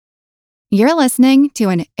You're listening to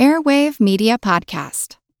an Airwave Media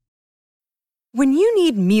Podcast. When you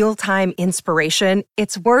need mealtime inspiration,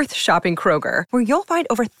 it's worth shopping Kroger, where you'll find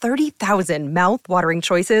over 30,000 mouth-watering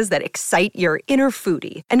choices that excite your inner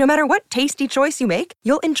foodie. And no matter what tasty choice you make,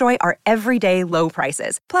 you'll enjoy our everyday low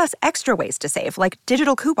prices, plus extra ways to save, like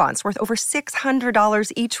digital coupons worth over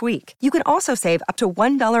 $600 each week. You can also save up to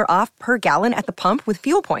 $1 off per gallon at the pump with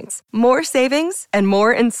fuel points. More savings and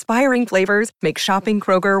more inspiring flavors make shopping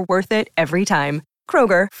Kroger worth it every time.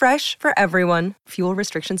 Kroger, fresh for everyone. Fuel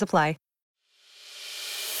restrictions apply.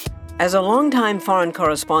 As a longtime foreign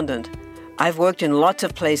correspondent, I've worked in lots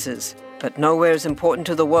of places, but nowhere as important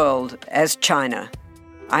to the world as China.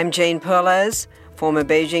 I'm Jane Perlez, former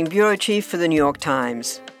Beijing bureau chief for the New York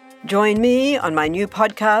Times. Join me on my new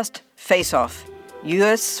podcast, Face Off,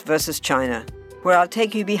 U.S. versus China, where I'll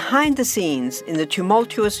take you behind the scenes in the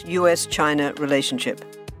tumultuous U.S.-China relationship.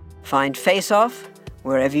 Find Face Off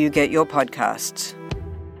wherever you get your podcasts.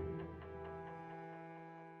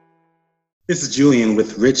 This is Julien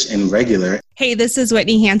with Rich and Regular. Hey, this is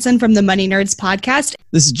Whitney Hansen from the Money Nerds podcast.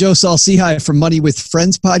 This is Saul Sehy from Money with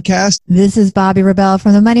Friends podcast. This is Bobbi Rebell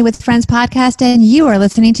from the Money with Friends podcast, and you are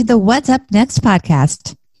listening to the What's Up Next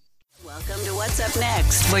podcast. Welcome to What's Up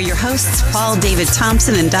Next, where your hosts Paul David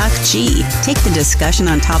Thompson and Doc G take the discussion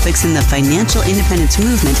on topics in the financial independence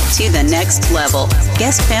movement to the next level.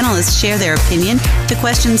 Guest panelists share their opinion to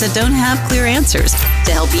questions that don't have clear answers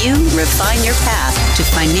to help you refine your path to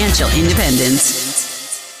financial independence.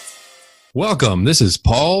 Welcome. This is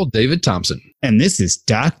Paul David Thompson. And this is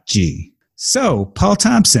Doc G. So, Paul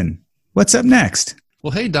Thompson, what's up next?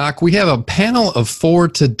 Well, hey, Doc, we have a panel of 4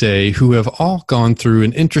 today who have all gone through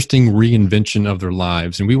an interesting reinvention of their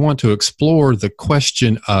lives. And we want to explore the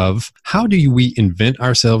question of how do we invent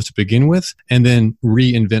ourselves to begin with and then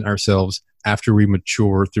reinvent ourselves after we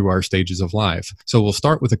mature through our stages of life. So we'll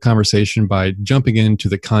start with a conversation by jumping into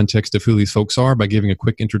the context of who these folks are by giving a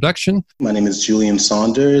quick introduction. My name is Julien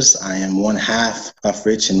Saunders. I am one half of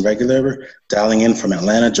Rich and Regular, dialing in from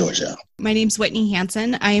Atlanta, Georgia. My name's Whitney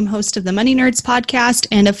Hansen. I am host of the Money Nerds podcast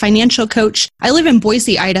and a financial coach. I live in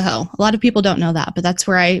Boise, Idaho. A lot of people don't know that, but that's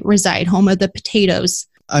where I reside, home of the potatoes.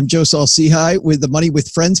 I'm Saul Sehy with the Money with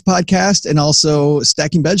Friends podcast and also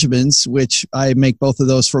Stacking Benjamins, which I make both of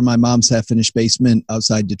those from my mom's half-finished basement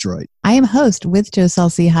outside Detroit. I am host with Saul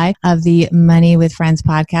Sehy of the Money with Friends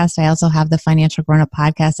podcast. I also have the Financial Grown Up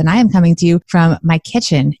podcast, and I am coming to you from my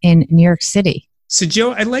kitchen in New York City. So,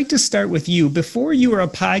 Joe, I'd like to start with you. Before you were a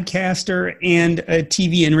podcaster and a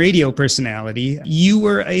TV and radio personality, you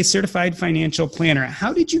were a certified financial planner.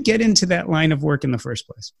 How did you get into that line of work in the first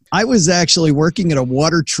place? I was actually working at a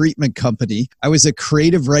water treatment company. I was a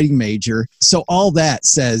creative writing major. So all that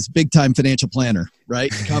says big-time financial planner,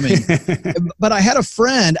 right? Coming. But I had a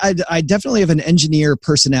friend. I definitely have an engineer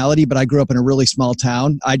personality, but I grew up in a really small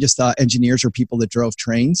town. I just thought engineers were people that drove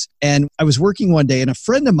trains. And I was working one day, and a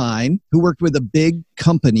friend of mine who worked with a big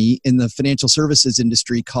company in the financial services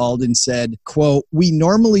industry called and said, quote, "We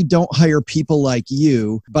normally don't hire people like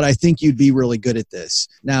you, but I think you'd be really good at this."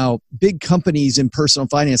 Now, big companies in personal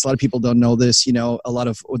finance, a lot of people don't know this, you know, a lot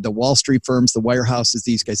of the Wall Street firms, the wirehouses,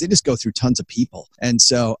 these guys, they just go through tons of people. And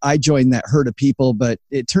so I joined that herd of people, but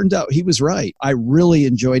it turned out he was right. I really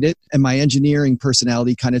enjoyed it, and my engineering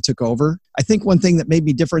personality kind of took over. I think one thing that made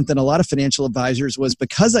me different than a lot of financial advisors was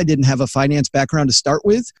because I didn't have a finance background to start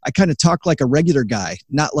with, I kind of talked like a regular guy,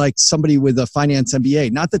 not like somebody with a finance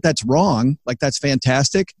MBA. Not that that's wrong, like that's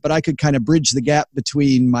fantastic, but I could kind of bridge the gap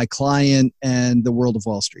between my client and the world of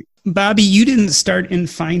Wall Street. Bobbi, you didn't start in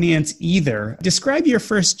finance either. Describe your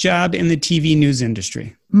first job in the TV news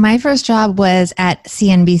industry. My first job was at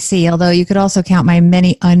CNBC, although you could also count my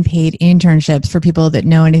many unpaid internships for people that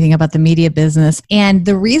know anything about the media business. And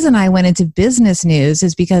the reason I went into business news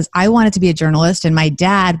is because I wanted to be a journalist, and my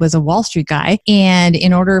dad was a Wall Street guy. And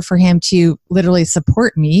in order for him to literally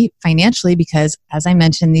support me financially, because as I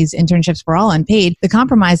mentioned, these internships were all unpaid, the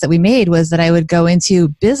compromise that we made was that I would go into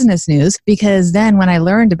business news, because then when I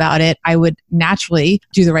learned about it, I would naturally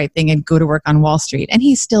do the right thing and go to work on Wall Street. And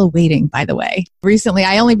he's still waiting, by the way. Recently,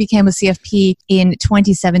 I only became a CFP in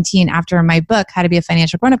 2017 after my book, How to Be a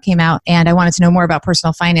Financial Grown-Up, came out, and I wanted to know more about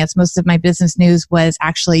personal finance. Most of my business news was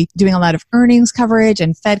actually doing a lot of earnings coverage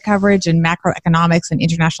and Fed coverage and macroeconomics and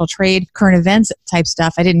international trade, current events type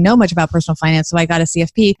stuff. I didn't know much about personal finance, so I got a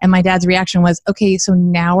CFP, and my dad's reaction was, okay, so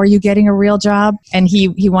now are you getting a real job? And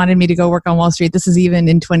he wanted me to go work on Wall Street. This is even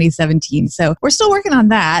in 2017. So we're still working on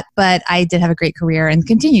that, but I did have a great career and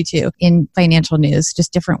continue to in financial news,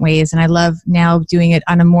 just different ways. And I love now doing it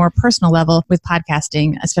on a more personal level with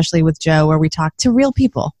podcasting, especially with Joe, where we talk to real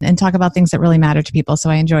people and talk about things that really matter to people. So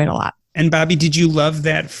I enjoy it a lot. And Bobbi, did you love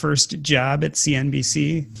that first job at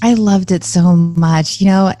CNBC? I loved it so much.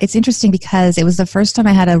 It's interesting because it was the first time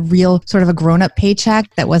I had a real sort of a grown-up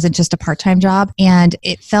paycheck that wasn't just a part-time job. And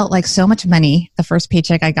it felt like so much money, the first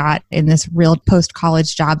paycheck I got in this real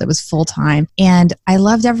post-college job that was full-time. And I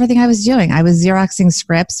loved everything I was doing. I was Xeroxing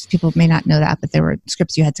scripts. People may not know that, but there were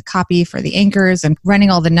scripts you had to copy for the anchors and running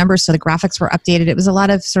all the numbers so the graphics were updated. It was a lot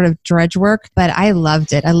of sort of drudge work, but I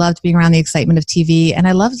loved it. I loved being around the excitement of TV, and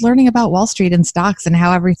I loved learning about Wall Street and stocks and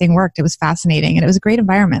how everything worked. It was fascinating, and it was a great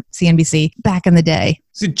environment, CNBC, back in the day.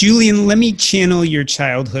 So Julien, let me channel your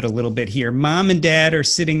childhood a little bit here. Mom and dad are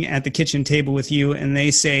sitting at the kitchen table with you and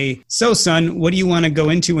they say, so son, what do you want to go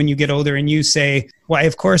into when you get older? And you say, why,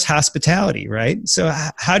 of course, hospitality, right? So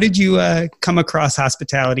how did you come across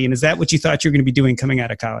hospitality? And is that what you thought you were going to be doing coming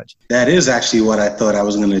out of college? That is actually what I thought I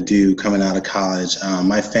was going to do coming out of college.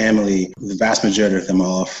 My family, the vast majority of them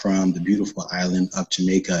are from the beautiful island of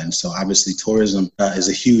Jamaica. And so obviously tourism is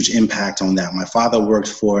a huge impact on that. My father worked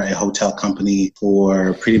for a hotel company for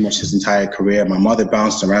pretty much his entire career. My mother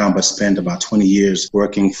bounced around, but spent about 20 years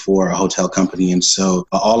working for a hotel company. And so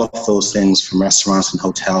all of those things from restaurants and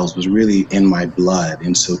hotels was really in my blood.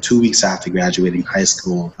 And so 2 weeks after graduating high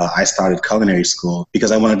school, I started culinary school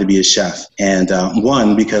because I wanted to be a chef. And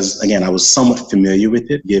one, because again, I was somewhat familiar with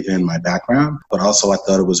it given my background, but also I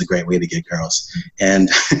thought it was a great way to get girls. And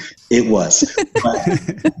it was. But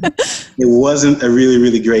it wasn't a really,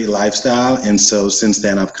 really great lifestyle. And so since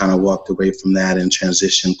then, I've kind of walked away from that and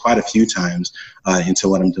transitioned quite a few times into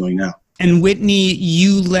what I'm doing now. And Whitney,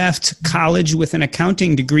 you left college with an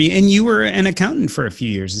accounting degree, and you were an accountant for a few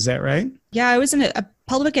years. Is that right? Yeah, I was in a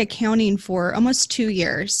public accounting for almost 2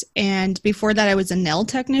 years. And before that, I was a nail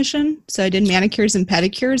technician. So I did manicures and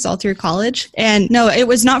pedicures all through college. And no, it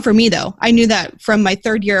was not for me, though. I knew that from my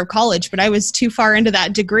third year of college, but I was too far into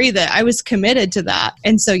that degree that I was committed to that.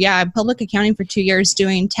 And so, yeah, public accounting for 2 years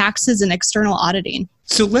doing taxes and external auditing.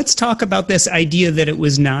 So let's talk about this idea that it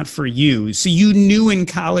was not for you. So you knew in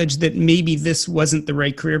college that maybe this wasn't the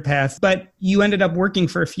right career path, but you ended up working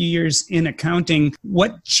for a few years in accounting.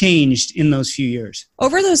 What changed in those few years?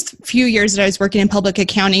 Over those few years that I was working in public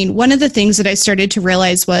accounting, one of the things that I started to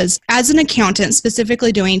realize was, as an accountant,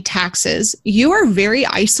 specifically doing taxes, you are very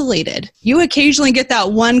isolated. You occasionally get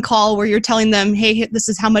that one call where you're telling them, hey, this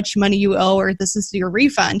is how much money you owe, or this is your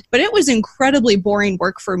refund. But it was incredibly boring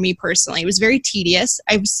work for me personally. It was very tedious.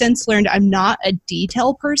 I've since learned I'm not a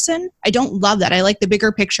detail person. I don't love that. I like the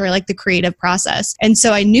bigger picture. I like the creative process. And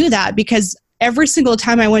so I knew that because every single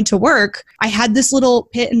time I went to work, I had this little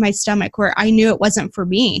pit in my stomach where I knew it wasn't for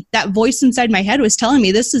me. That voice inside my head was telling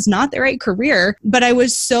me this is not the right career, but I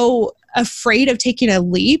was so afraid of taking a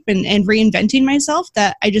leap and reinventing myself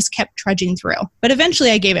that I just kept trudging through. But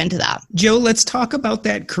eventually I gave in to that. Joe, let's talk about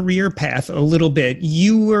that career path a little bit.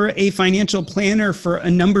 You were a financial planner for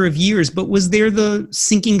a number of years, but was there the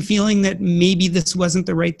sinking feeling that maybe this wasn't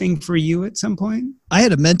the right thing for you at some point? I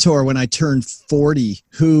had a mentor when I turned 40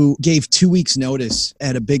 who gave 2 weeks notice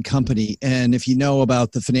at a big company. And if you know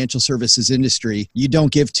about the financial services industry, you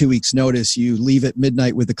don't give 2 weeks notice. You leave at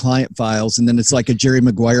midnight with the client files. And then it's like a Jerry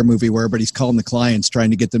Maguire movie where everybody's calling the clients, trying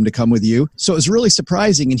to get them to come with you. So it was really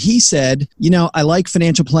surprising. And he said, I like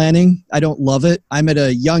financial planning. I don't love it. I'm at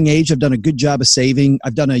a young age. I've done a good job of saving.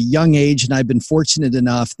 I've done a young age, and I've been fortunate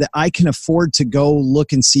enough that I can afford to go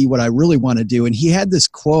look and see what I really want to do. And he had this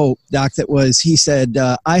quote, Doc, he said,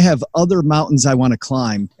 I have other mountains I want to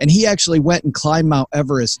climb. And he actually went and climbed Mount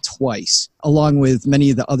Everest twice, along with many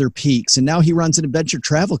of the other peaks. And now he runs an adventure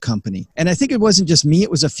travel company. And I think it wasn't just me,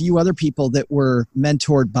 it was a few other people that were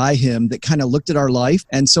mentored by him that kind of looked at our life.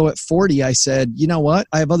 And so at 40, I said, you know what?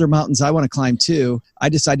 I have other mountains I want to climb too. I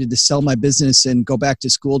decided to sell my business and go back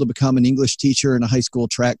to school to become an English teacher and a high school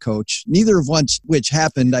track coach. Neither of which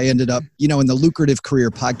happened. I ended up, in the lucrative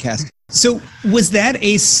career podcast. So was that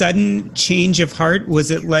a sudden change of heart?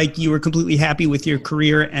 Was it like you were completely happy with your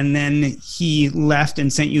career and then he left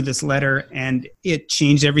and sent you this letter and it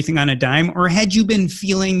changed everything on a dime? Or had you been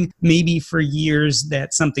feeling maybe for years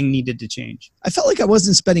that something needed to change? I felt like I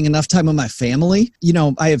wasn't spending enough time with my family.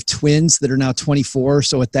 I have twins that are now 24.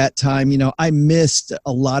 So at that time, I missed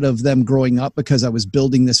a lot of them growing up because I was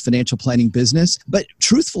building this financial planning business. But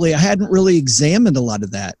truthfully, I hadn't really examined a lot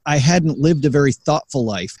of that. I hadn't lived a very thoughtful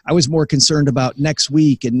life. I was more concerned about next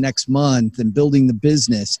week and next month and building the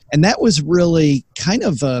business. And that was really kind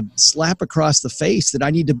of a slap across the face that I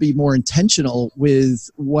need to be more intentional with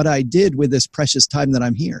what I did with this precious time that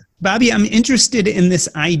I'm here. Bobbi, I'm interested in this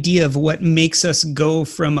idea of what makes us go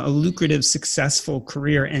from a lucrative, successful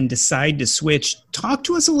career and decide to switch Talk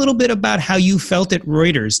to us a little bit about how you felt at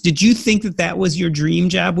Reuters. Did you think that that was your dream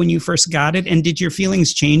job when you first got it? And did your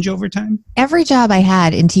feelings change over time? Every job I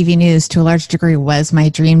had in TV news to a large degree was my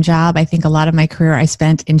dream job. I think a lot of my career I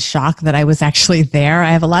spent in shock that I was actually there.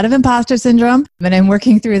 I have a lot of imposter syndrome, but I'm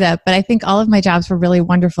working through that. But I think all of my jobs were really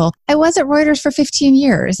wonderful. I was at Reuters for 15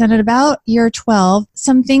 years, and at about year 12,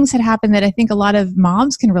 some things had happened that I think a lot of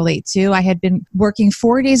moms can relate to. I had been working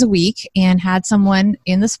 4 days a week and had someone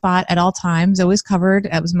in the spot at all times, always covered.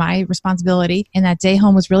 That was my responsibility. And that day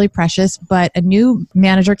home was really precious. But a new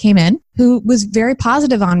manager came in who was very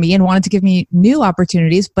positive on me and wanted to give me new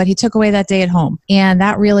opportunities, but he took away that day at home. And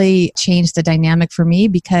that really changed the dynamic for me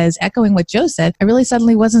because, echoing what Joe said, I really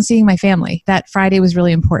suddenly wasn't seeing my family. That Friday was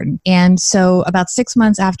really important. And so about 6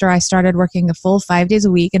 months after I started working a full 5 days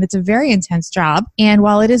a week, and it's a very intense job. And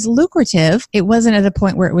while it is lucrative, it wasn't at a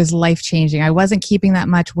point where it was life-changing. I wasn't keeping that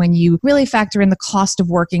much when you really factor in the cost of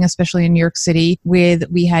working, especially in New York City,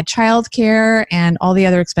 we had childcare and all the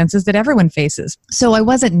other expenses that everyone faces. So I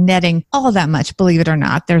wasn't netting all that much, believe it or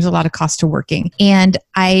not. There's a lot of cost to working. And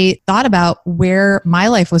I thought about where my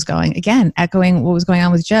life was going, again, echoing what was going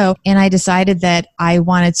on with Joe. And I decided that I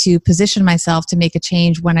wanted to position myself to make a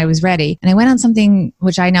change when I was ready. And I went on something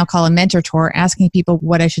which I now call a mentor tour, asking people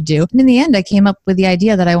what I should do. And in the end, I came up with the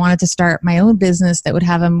idea that I wanted to start my own business that would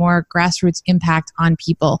have a more grassroots impact on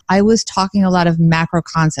people. I was talking a lot of macro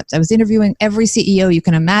concepts. I was interviewing every CEO you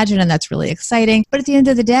can imagine, and that's really exciting. But at the end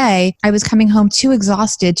of the day, I was coming home too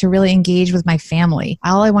exhausted to really engage with my family.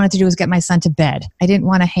 All I wanted to do was get my son to bed. I didn't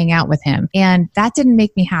want to hang out with him. And that didn't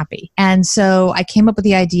make me happy. And so I came up with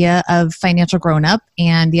the idea of Financial Grown Up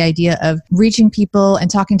and the idea of reaching people and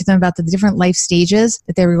talking to them about the different life stages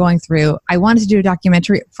that they were going through. I wanted to do a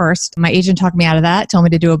documentary at first. My agent talked me out of that, told me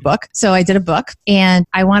to do a book. So I did a book, and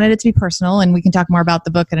I wanted it to be personal, and we can talk more about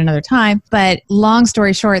the book at another time. But long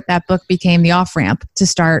story short, that book became the off-ramp to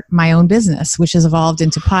start my own business, which has evolved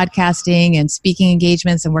into podcasting and speaking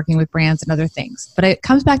engagements and working with brands and other things. But it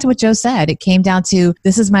comes back to what Joe said. It came down to,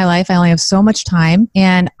 this is my life. I only have so much time,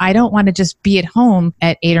 and I don't want to just be at home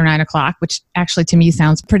at 8 or 9 o'clock, which actually to me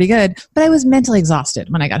sounds pretty good, but I was mentally exhausted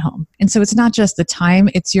when I got home. And so it's not just the time,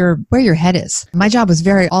 it's where your head is. My job was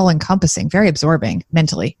very all-encompassing, very absorbing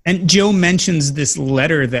mentally. And Joe mentions this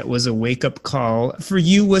letter that was a wake-up call. For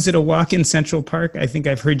you, was it a walk in Central Park? I think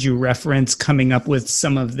I've heard you reference coming up with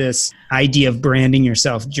some of this idea of branding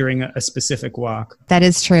yourself during a specific walk. That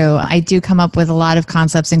is true. I do come up with a lot of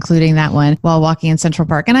concepts, including that one, while walking in Central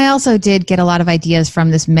Park. And I also did get a lot of ideas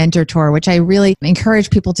from this mentor tour, which I really encourage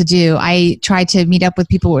people to do. I try to meet up with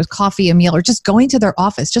people with coffee, a meal, or just going to their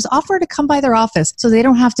office. Just offer to come by their office so they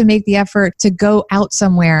don't have to make the effort to go out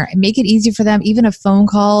somewhere. And make it easy for them, even a phone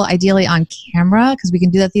call, ideally on camera, because we can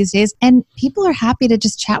do that these days. And people are happy to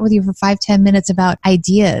just chat with you for 5-10 minutes about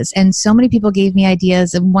ideas. And so many people gave me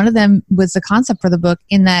ideas. And one of them was the concept for the book,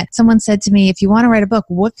 in that someone said to me, if you want to write a book,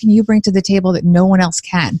 what can you bring to the table that no one else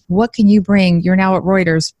can? What can you bring? You're now at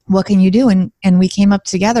Reuters. What can you do? And we came up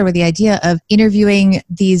together with the idea of interviewing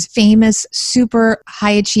these famous, super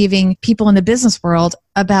high achieving people in the business world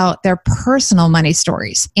about their personal money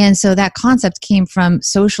stories. And so that concept came from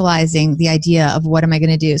socializing the idea of what am I going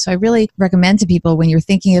to do? So I really recommend to people, when you're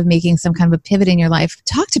thinking of making some kind of a pivot in your life,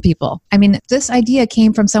 talk to people. I mean, this idea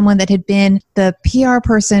came from someone that had been the PR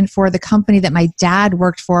person for the company that my dad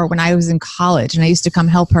worked for when I was in college, and I used to come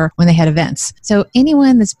help her when they had events. So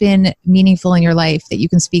anyone that's been meaningful in your life that you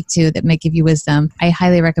can speak to that might give you wisdom, I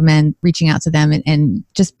highly recommend reaching out to them and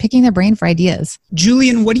just picking their brain for ideas.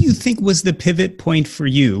 Julien, what do you think was the pivot point for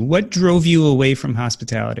you? What drove you away from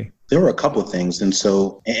hospitality? There were a couple things,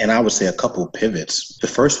 and I would say a couple pivots. The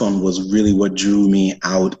first one was really what drew me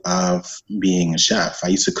out of being a chef. I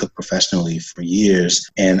used to cook professionally for years,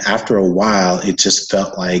 and after a while, it just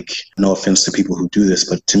felt like, no offense to people who do this,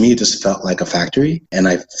 but to me, it just felt like a factory, and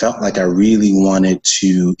I felt like I really wanted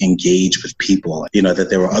to engage with people, that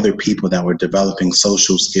there were other people that were developing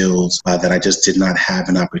social skills that I just did not have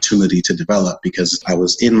an opportunity to develop because I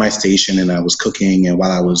was in my station and I was cooking, and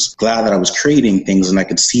while I was glad that I was creating things and I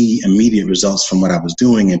could see immediate results from what I was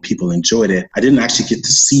doing and people enjoyed it, I didn't actually get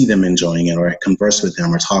to see them enjoying it or converse with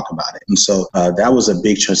them or talk about it. And so that was a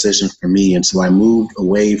big transition for me. And so I moved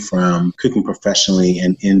away from cooking professionally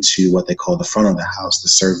and into what they call the front of the house, the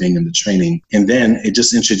serving and the training. And then it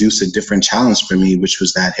just introduced a different challenge for me, which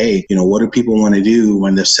was that, hey, what do people want to do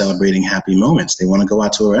when they're celebrating happy moments? They want to go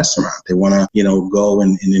out to a restaurant. They want to, go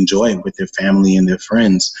and enjoy it with their family and their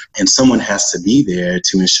friends. And someone has to be there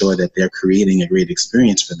to ensure that they're creating a great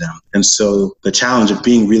experience for them. them. And so the challenge of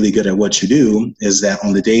being really good at what you do is that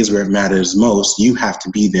on the days where it matters most, you have to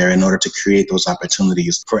be there in order to create those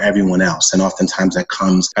opportunities for everyone else. And oftentimes that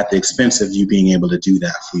comes at the expense of you being able to do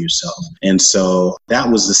that for yourself. And so that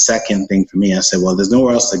was the second thing for me. I said, well, there's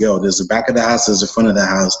nowhere else to go. There's the back of the house, there's the front of the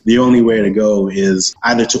house. The only way to go is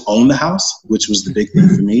either to own the house, which was the big thing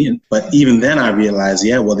for me. But even then I realized,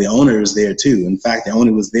 the owner is there too. In fact, the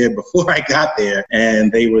owner was there before I got there,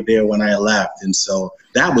 and they were there when I left. And so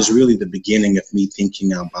that was really the beginning of me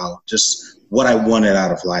thinking about just what I wanted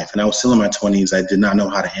out of life. And I was still in my 20s. I did not know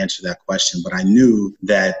how to answer that question, but I knew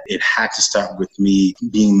that it had to start with me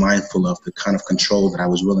being mindful of the kind of control that I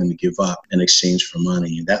was willing to give up in exchange for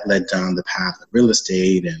money. And that led down the path of real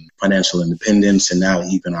estate and financial independence, and now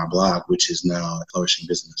even our blog, which is now a flourishing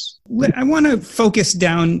business. I want to focus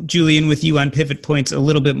down, Julien, with you on pivot points a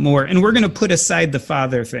little bit more. And we're going to put aside the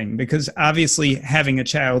father thing, because obviously having a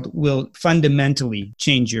child will fundamentally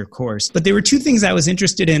change your course. But there were two things I was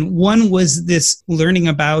interested in. One was this learning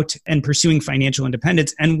about and pursuing financial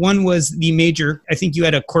independence. And one was the major, I think you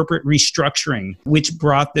had a corporate restructuring, which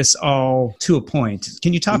brought this all to a point.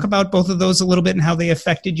 Can you talk about both of those a little bit and how they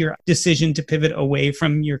affected your decision to pivot away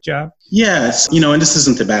from your job? Yes. And this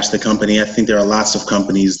isn't to bash the company. I think there are lots of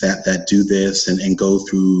companies that do this and go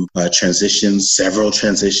through transitions, several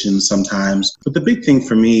transitions sometimes. But the big thing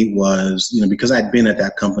for me was, because I'd been at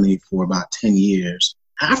that company for about 10 years,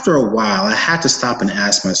 after a while, I had to stop and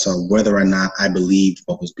ask myself whether or not I believed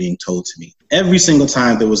what was being told to me. Every single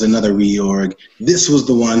time there was another reorg, this was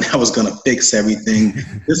the one that was going to fix everything.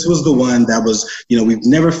 This was the one that was, we've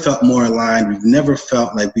never felt more aligned. We've never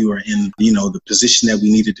felt like we were in, the position that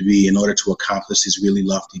we needed to be in order to accomplish these really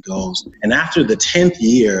lofty goals. And after the 10th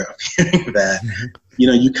year of hearing that,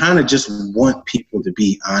 you kind of just want people to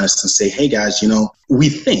be honest and say, hey guys, we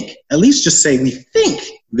think, at least just say we think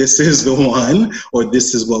this is the one, or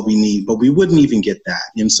this is what we need, but we wouldn't even get that.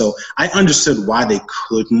 And so I understood why they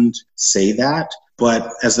couldn't say that.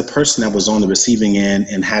 But as the person that was on the receiving end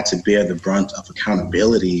and had to bear the brunt of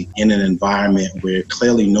accountability in an environment where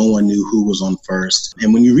clearly no one knew who was on first,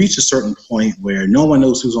 and when you reach a certain point where no one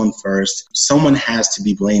knows who's on first, someone has to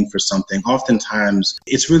be blamed for something. Oftentimes,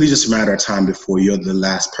 it's really just a matter of time before you're the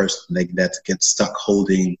last person that gets stuck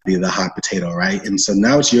holding the hot potato, right? And so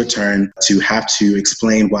now it's your turn to have to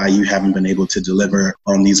explain why you haven't been able to deliver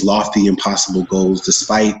on these lofty, impossible goals,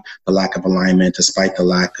 despite the lack of alignment, despite the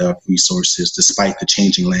lack of resources, despite the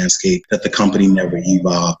changing landscape that the company never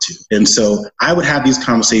evolved to. And so I would have these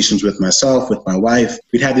conversations with myself, with my wife.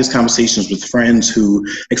 We'd have these conversations with friends who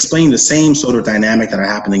explain the same sort of dynamic that are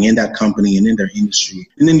happening in that company and in their industry.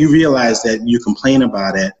 And then you realize that you complain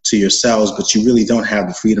about it to yourselves, but you really don't have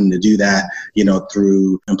the freedom to do that,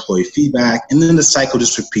 through employee feedback. And then the cycle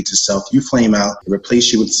just repeats itself. You flame out,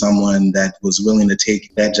 replace you with someone that was willing to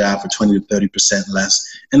take that job for 20 to 30%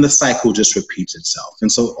 less. And the cycle just repeats itself.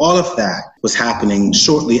 And so all of that was happening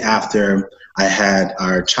shortly after I had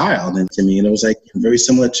our child. And to me, and it was like very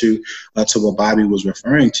similar to what Bobbi was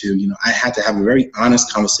referring to. I had to have a very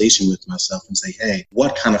honest conversation with myself and say, hey,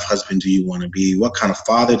 what kind of husband do you want to be? What kind of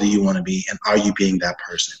father do you want to be? And are you being that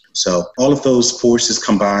person? So all of those forces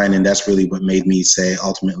combined, and that's really what made me say,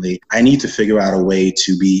 ultimately, I need to figure out a way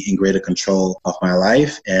to be in greater control of my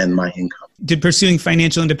life and my income. Did pursuing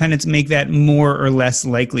financial independence make that more or less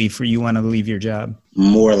likely for you want to leave your job?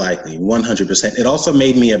 More likely, 100%. It also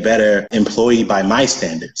made me a better employee by my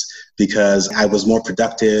standards, because I was more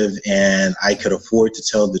productive and I could afford to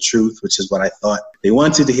tell the truth, which is what I thought they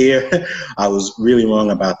wanted to hear. I was really wrong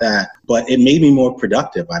about that. But it made me more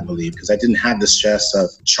productive, I believe, because I didn't have the stress of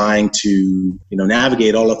trying to,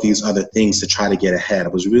 navigate all of these other things to try to get ahead. I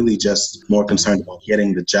was really just more concerned about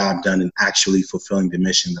getting the job done and actually fulfilling the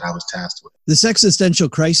mission that I was tasked with. This existential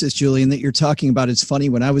crisis, Julien, that you're talking about, it's funny.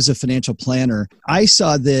 When I was a financial planner, I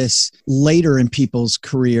saw this later in people's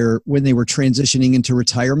career when they were transitioning into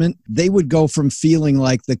retirement. They would go from feeling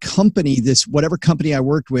like the company, whatever company I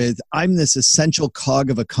worked with, I'm this essential cog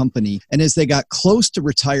of a company. And as they got close to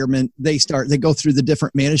retirement, they go through the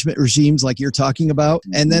different management regimes like you're talking about.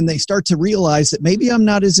 And then they start to realize that maybe I'm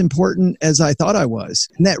not as important as I thought I was.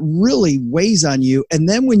 And that really weighs on you. And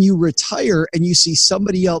then when you retire and you see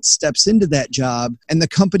somebody else steps into that job and the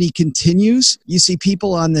company continues, you see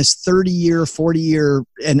people on this 30-year, 40-year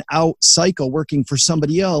and out cycle working for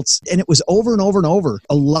somebody else. And it was over and over and over.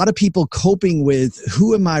 A lot of people coping with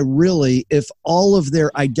who am I really if all of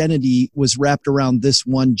their identity was wrapped around this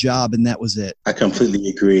one job and that was it. I completely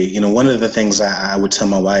agree. You know, one of the things I would tell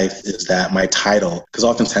my wife is that my title, because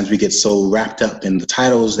oftentimes we get so wrapped up in the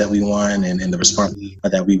titles that we want and the response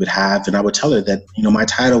that we would have. And I would tell her that, you know, my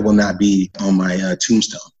title will not be on my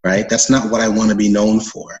tombstone, right? That's not what I want to be known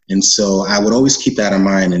for. And so I would always keep that in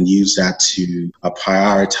mind and use that to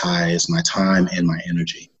prioritize my time and my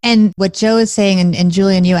energy. And what Joe is saying, and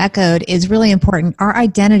Julien, you echoed, is really important. Our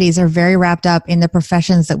identities are very wrapped up in the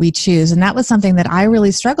professions that we choose. And that was something that I really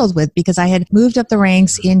struggled with because I had moved up the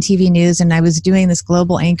ranks in TV news and I was doing this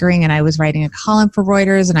global anchoring and I was writing a column for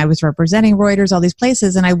Reuters and I was representing Reuters, all these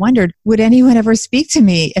places. And I wondered, would anyone ever speak to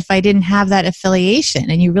me if I didn't have that affiliation?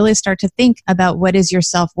 And you really start to think about what is your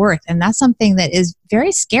self-worth. And that's something that is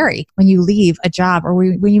very scary when you leave a job or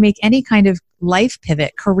when you make any kind of life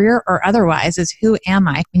pivot, career or otherwise, is who am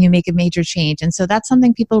I when you make a major change? And so that's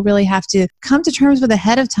something people really have to come to terms with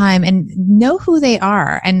ahead of time and know who they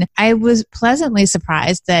are. And I was pleasantly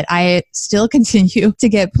surprised that I still continue to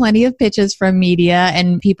get plenty of pitches from media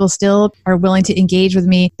and people still are willing to engage with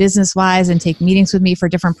me business-wise and take meetings with me for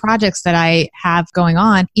different projects that I have going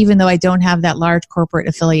on, even though I don't have that large corporate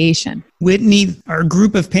affiliation. Whitney, our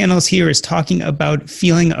group of panels here is talking about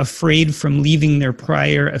feeling afraid from leaving their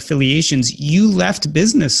prior affiliations. You left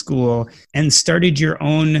business school and started your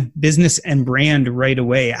own business and brand right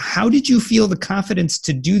away. How did you feel the confidence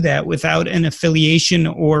to do that without an affiliation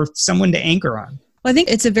or someone to anchor on? Well, I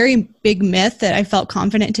think it's a very big myth that I felt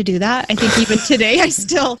confident to do that. I think even today, I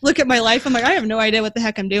still look at my life. I'm like, I have no idea what the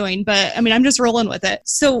heck I'm doing, but I mean, I'm just rolling with it.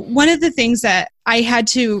 So one of the things that I had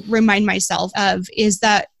to remind myself of is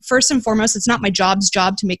that first and foremost, it's not my job's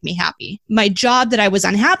job to make me happy. My job that I was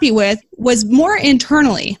unhappy with was more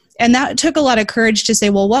internally. And that took a lot of courage to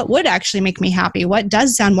say, well, what would actually make me happy? What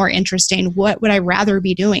does sound more interesting? What would I rather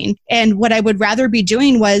be doing? And what I would rather be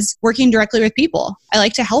doing was working directly with people. I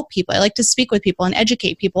like to help people. I like to speak with people and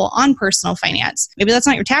educate people on personal finance. Maybe that's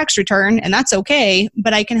not your tax return and that's okay,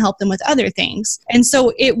 but I can help them with other things. And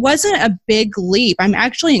so it wasn't a big leap. I'm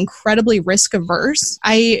actually incredibly risk averse.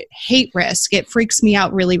 I hate risk. It freaks me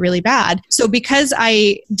out really, really bad. So because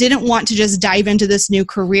I didn't want to just dive into this new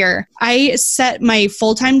career, I set my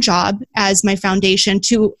full-time job as my foundation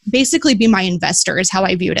to basically be my investor is how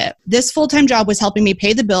I viewed it. This full-time job was helping me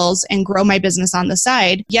pay the bills and grow my business on the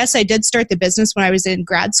side. Yes, I did start the business when I was in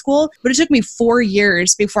grad school, but it took me 4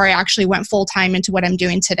 years before I actually went full-time into what I'm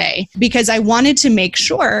doing today because I wanted to make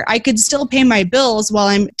sure I could still pay my bills while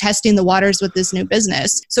I'm testing the waters with this new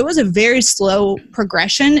business. So it was a very slow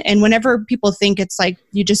progression. And whenever people think it's like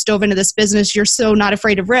you just dove into this business, you're so not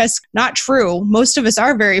afraid of risk, not true. Most of us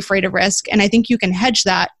are very afraid of risk. And I think you can hedge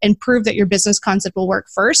that and prove that your business concept will work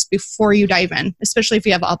first before you dive in, especially if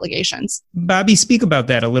you have obligations. Bobbi, speak about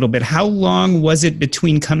that a little bit. How long was it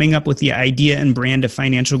between coming up with the idea and brand of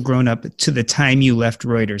Financial Grown Up to the time you left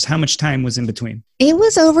Reuters? How much time was in between? It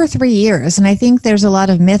was over 3 years. And I think there's a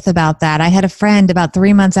lot of myth about that. I had a friend about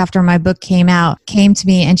 3 months after my book came to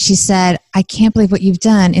me and she said, I can't believe what you've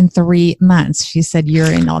done in 3 months. She said,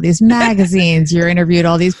 you're in all these magazines, you're interviewed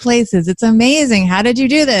all these places. It's amazing. How did you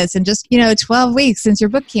do this? And just, 12 weeks since your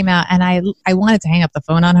book came out. And I wanted to hang up the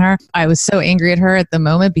phone on her. I was so angry at her at the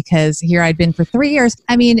moment because here I'd been for 3 years.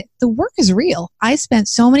 I mean, the work is real. I spent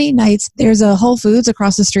so many nights. There's a Whole Foods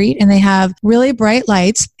across the street and they have really bright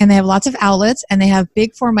lights and they have lots of outlets and they have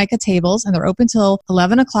big Formica tables and they're open till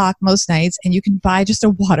 11 o'clock most nights. And you can buy just a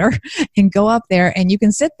water and go up there and you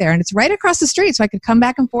can sit there and it's right across the street. So I could come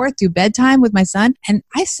back and forth, do bedtime with my son. And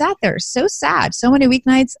I sat there so sad, so many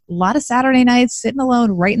weeknights, a lot of Saturday nights, sitting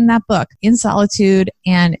alone, writing that book in solitude.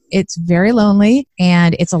 And it's very lonely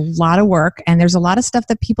and it's a lot of work. And there's a lot of stuff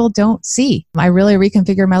that people don't see. I really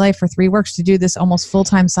reconfigured my life for 3 works to do this almost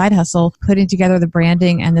full-time side hustle, putting together the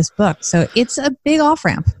branding and this book. So it's a big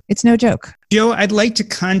off-ramp. It's no joke. Joe, I'd like to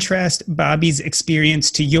contrast Bobbi's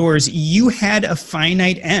experience to yours. You had a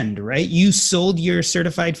finite end, right? You sold your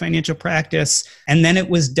certified financial practice and then it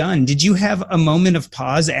was done. Did you have a moment of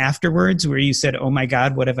pause afterwards where you said, oh my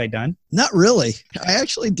God, what have I done? Not really. I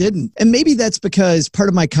actually didn't. And maybe that's because part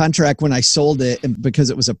of my contract when I sold it, and because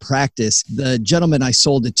it was a practice, the gentleman I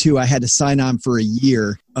sold it to, I had to sign on for a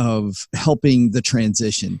year of helping the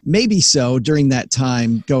transition. Maybe so during that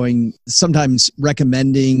time, sometimes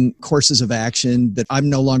recommending courses of action that I'm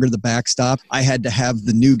no longer the backstop. I had to have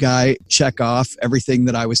the new guy check off everything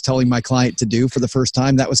that I was telling my client to do for the first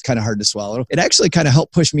time. That was kind of hard to swallow. It actually kind of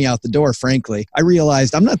helped push me out the door, frankly. I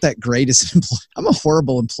realized I'm not that great as an employee. I'm a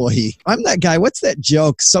horrible employee. I'm that guy. What's that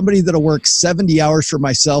joke? Somebody that'll work 70 hours for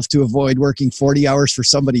myself to avoid working 40 hours for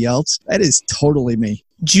somebody else. That is totally me.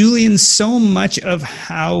 Julien, so much of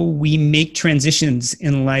how we make transitions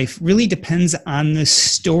in life really depends on the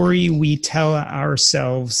story we tell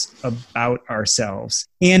ourselves about ourselves.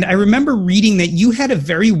 And I remember reading that you had a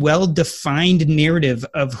very well-defined narrative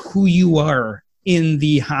of who you are in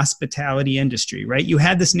the hospitality industry, right? You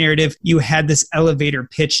had this narrative, you had this elevator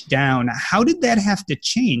pitch down. How did that have to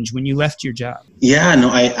change when you left your job? Yeah, no,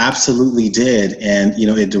 I absolutely did. And,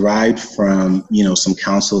 it derived from, some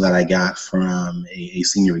counsel that I got from a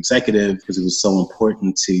senior executive, because it was so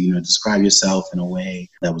important to, describe yourself in a way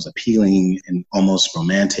that was appealing and almost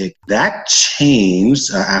romantic. That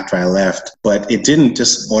changed after I left, but it didn't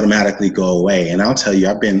just automatically go away. And I'll tell you,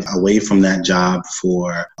 I've been away from that job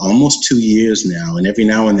for almost 2 years now. And every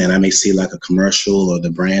now and then I may see like a commercial or the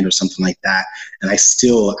brand or something like that, and I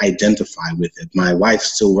still identify with it. My wife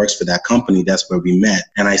still works for that company. That's where we met.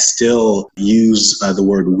 And I still use the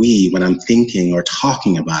word we when I'm thinking or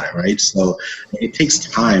talking about it, right? So it takes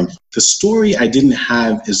time. The story, I didn't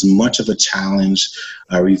have as much of a challenge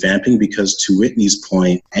revamping, because to Whitney's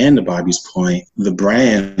point and to Bobbi's point, the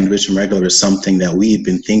brand Rich and Regular is something that we had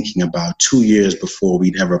been thinking about 2 years before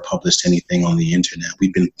we'd ever published anything on the internet.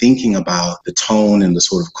 We'd been thinking about the tone and the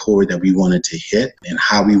sort of chord that we wanted to hit and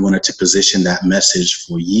how we wanted to position that message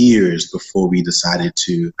for years before we decided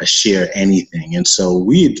to share anything. And so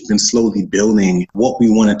we had been slowly building what we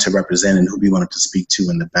wanted to represent and who we wanted to speak to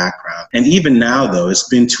in the background. And even now, though, it's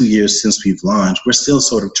been 2 years since we've launched, we're still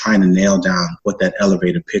sort of trying to nail down what that elevator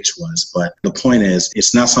pitch was. But the point is,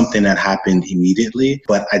 it's not something that happened immediately,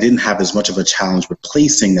 but I didn't have as much of a challenge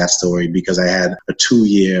replacing that story because I had a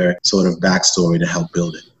 2-year sort of backstory to help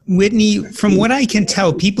build it. Whitney, from what I can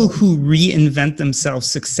tell, people who reinvent themselves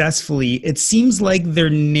successfully, it seems like their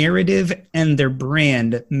narrative and their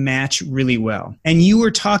brand match really well. And you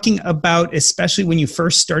were talking about, especially when you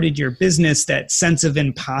first started your business, that sense of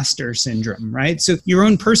imposter syndrome, right? So your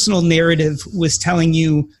own personal narrative was telling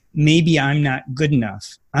you, maybe I'm not good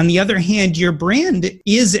enough. On the other hand, your brand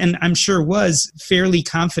is, and I'm sure was, fairly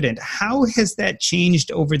confident. How has that changed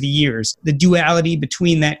over the years? The duality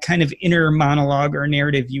between that kind of inner monologue or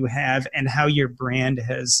narrative you have and how your brand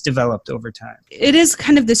has developed over time. It is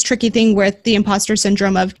kind of this tricky thing with the imposter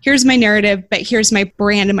syndrome of here's my narrative, but here's my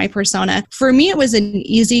brand and my persona. For me, it was an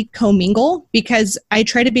easy commingle because I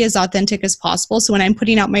try to be as authentic as possible. So when I'm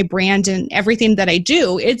putting out my brand and everything that I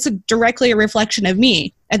do, it's directly a reflection of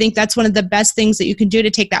me. I think that's one of the best things that you can do to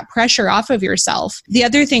take that pressure off of yourself. The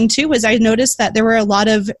other thing too was I noticed that there were a lot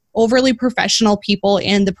of overly professional people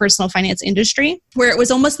in the personal finance industry where it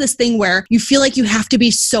was almost this thing where you feel like you have to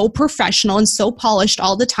be so professional and so polished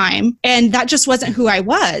all the time. And that just wasn't who I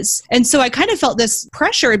was. And so I kind of felt this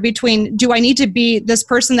pressure between, do I need to be this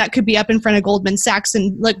person that could be up in front of Goldman Sachs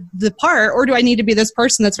and look the part, or do I need to be this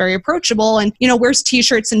person that's very approachable and, wears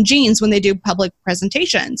t-shirts and jeans when they do public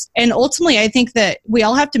presentations? And ultimately, I think that we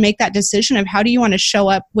all have to make that decision of how do you want to show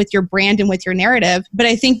up with your brand and with your narrative. But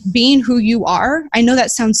I think being who you are, I know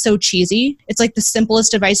that sounds so cheesy. It's like the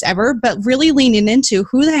simplest advice ever, but really leaning into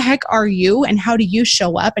who the heck are you and how do you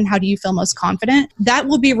show up and how do you feel most confident? That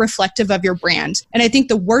will be reflective of your brand. And I think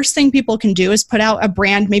the worst thing people can do is put out a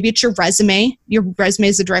brand. Maybe it's your resume. Your resume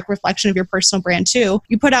is a direct reflection of your personal brand too.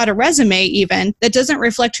 You put out a resume even that doesn't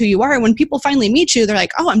reflect who you are. When people finally meet you, they're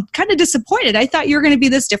like, oh, I'm kind of disappointed. I thought you were going to be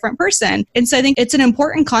this different person. And so I think it's an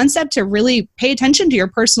important concept to really pay attention to your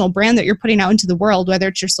personal brand that you're putting out into the world, whether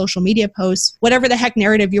it's your social media posts, whatever the heck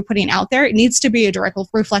narrative you're putting out there. It needs to be a direct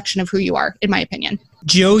reflection of who you are, in my opinion.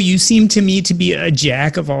 Joe, you seem to me to be a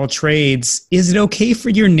jack of all trades. Is it okay for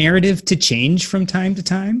your narrative to change from time to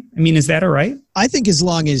time? I mean, is that all right? I think as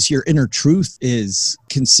long as your inner truth is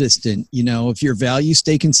consistent, if your values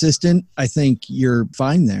stay consistent, I think you're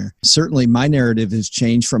fine there. Certainly my narrative has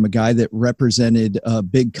changed from a guy that represented a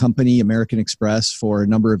big company, American Express, for a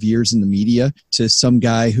number of years in the media to some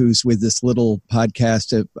guy who's with this little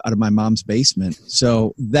podcast out of my mom's basement.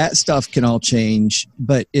 So that stuff can all change.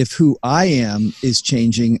 But if who I am is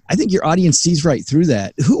changing, I think your audience sees right through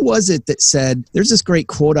that. Who was it that said, there's this great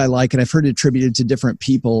quote I like, and I've heard it attributed to different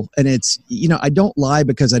people, and it's, I don't lie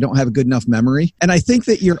because I don't have a good enough memory. And I think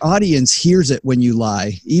that your audience hears it when you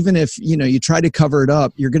lie. Even if, you try to cover it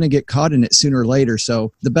up, you're going to get caught in it sooner or later.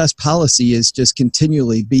 So the best policy is just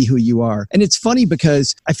continually be who you are. And it's funny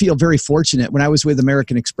because I feel very fortunate. When I was with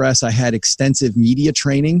American Express, I had extensive media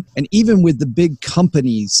training. And even with the big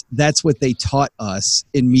companies, that's what they taught us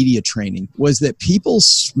in media training, was that people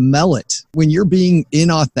smell it. When you're being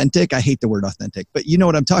inauthentic, I hate the word authentic, but you know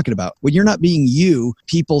what I'm talking about. When you're not being you,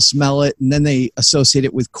 people smell it, and then they associate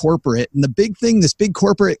it with corporate. And the big thing this big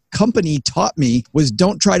corporate company taught me was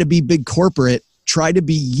don't try to be big corporate, try to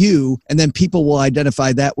be you, and then people will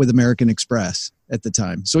identify that with American Express. at the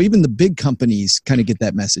time. So even the big companies kind of get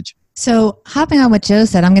that message. So hopping on what Joe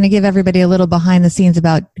said, I'm going to give everybody a little behind the scenes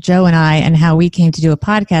about Joe and I and how we came to do a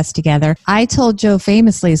podcast together. I told Joe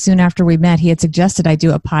famously soon after we met, he had suggested I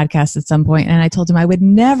do a podcast at some point, and I told him I would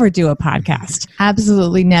never do a podcast.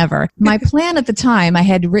 Absolutely never. My plan at the time, I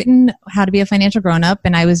had written How to Be a Financial Grown-Up,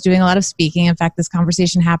 and I was doing a lot of speaking. In fact, this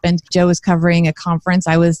conversation happened. Joe was covering a conference.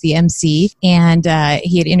 I was the MC, and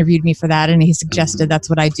he had interviewed me for that, and he suggested that's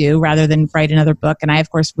what I do rather than write another book. And I, of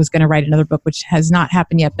course, was going to write another book, which has not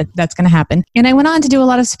happened yet, but that's going to happen. And I went on to do a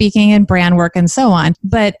lot of speaking and brand work and so on.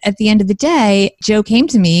 But at the end of the day, Joe came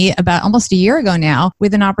to me about almost a year ago now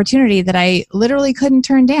with an opportunity that I literally couldn't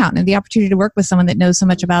turn down, and the opportunity to work with someone that knows so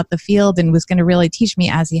much about the field and was going to really teach me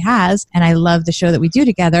as he has. And I love the show that we do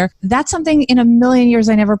together. That's something in a million years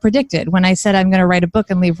I never predicted. When I said I'm going to write a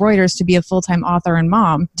book and leave Reuters to be a full-time author and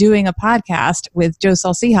mom, doing a podcast with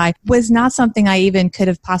Saul Sehy was not something I even could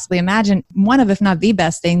have possibly imagined. One of, if not the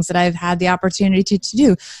best things that I've had the opportunity to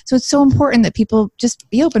do. So it's so important that people just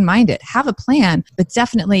be open-minded, have a plan, but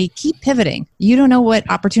definitely keep pivoting. You don't know what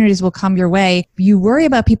opportunities will come your way. You worry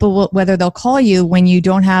about people, whether they'll call you when you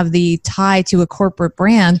don't have the tie to a corporate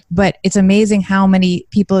brand, but it's amazing how many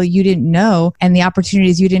people you didn't know and the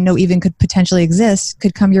opportunities you didn't know even could potentially exist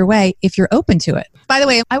could come your way if you're open to it. By the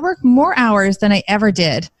way, I work more hours than I ever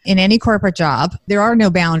did in any corporate job. There are no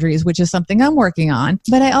boundaries, which is something I'm working on.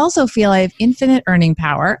 But I also feel I have infinite earning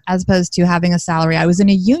power as opposed to having a salary. I was in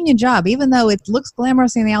a union job, even though it looks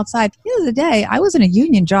glamorous on the outside. At the end of the day, I was in a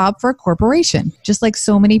union job for a corporation, just like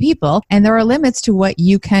so many people. And there are limits to what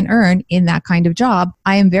you can earn in that kind of job.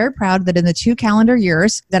 I am very proud that in the 2 calendar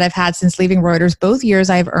years that I've had since leaving Reuters, both years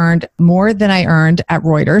I've earned more than I earned at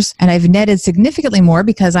Reuters. And I've netted significantly more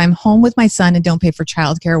because I'm home with my son and don't pay for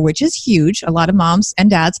childcare, which is huge. A lot of moms and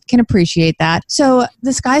dads can appreciate that. So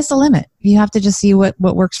the sky's the limit. You have to just see what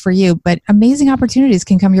works for you, but amazing opportunities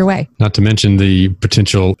can come your way. Not to mention the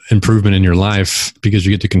potential improvement in your life because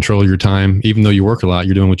you get to control your time. Even though you work a lot,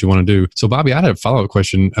 you're doing what you want to do. So Bobbi, I had a follow-up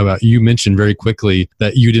question about, you mentioned very quickly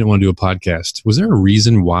that you didn't want to do a podcast. Was there a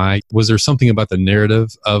reason why? Was there something about the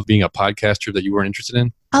narrative of being a podcaster that you weren't interested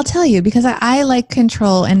in? I'll tell you, because I like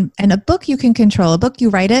control, and a book you can control. A book, you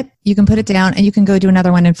write it, you can put it down, and you can go do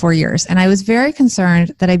another one in 4 years. And I was very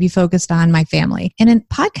concerned that I'd be focused on my family. And in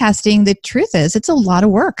podcasting, the truth is it's a lot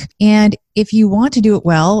of work. And if you want to do it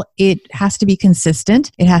well, it has to be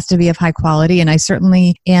consistent. It has to be of high quality. And I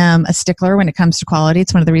certainly am a stickler when it comes to quality.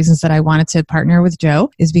 It's one of the reasons that I wanted to partner with Joe,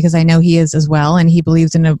 is because I know he is as well. And he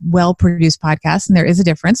believes in a well-produced podcast. And there is a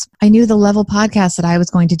difference. I knew the level podcast that I was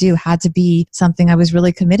going to do had to be something I was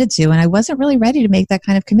really committed to. And I wasn't really ready to make that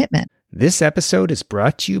kind of commitment. This episode is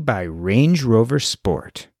brought to you by Range Rover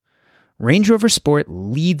Sport. Range Rover Sport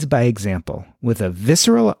leads by example. With a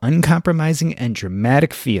visceral, uncompromising, and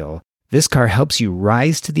dramatic feel, this car helps you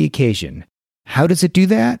rise to the occasion. How does it do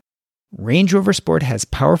that? Range Rover Sport has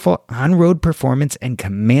powerful on-road performance and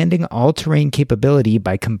commanding all-terrain capability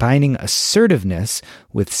by combining assertiveness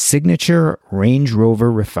with signature Range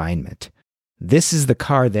Rover refinement. This is the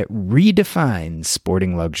car that redefines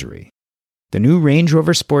sporting luxury. The new Range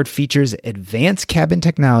Rover Sport features advanced cabin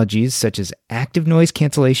technologies such as active noise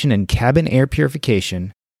cancellation and cabin air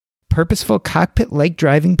purification, purposeful cockpit-like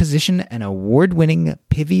driving position, and award-winning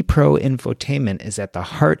Pivi Pro infotainment is at the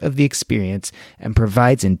heart of the experience and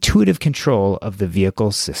provides intuitive control of the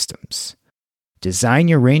vehicle systems. Design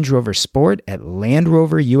your Range Rover Sport at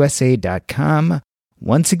LandRoverUSA.com.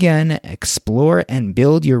 Once again, explore and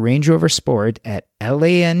build your Range Rover Sport at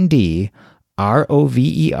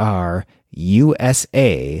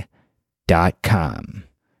LandRoverUSA.com.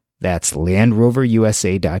 That's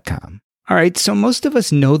LandRoverUSA.com. All right, so most of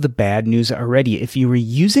us know the bad news already. If you were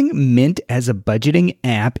using Mint as a budgeting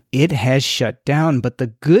app, it has shut down. But the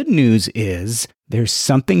good news is there's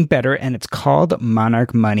something better, and it's called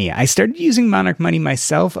Monarch Money. I started using Monarch Money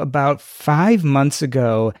myself about 5 months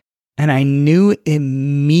ago, and I knew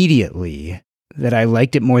immediately that I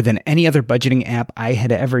liked it more than any other budgeting app I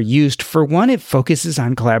had ever used. For one, it focuses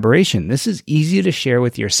on collaboration. This is easy to share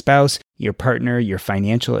with your spouse, your partner, your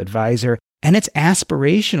financial advisor. And it's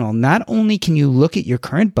aspirational. Not only can you look at your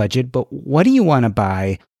current budget, but what do you want to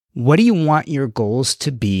buy? What do you want your goals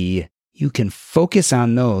to be? You can focus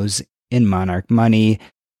on those in Monarch Money.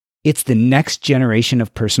 It's the next generation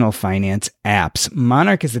of personal finance apps.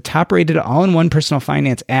 Monarch is the top-rated all-in-one personal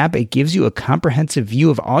finance app. It gives you a comprehensive view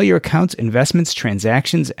of all your accounts, investments,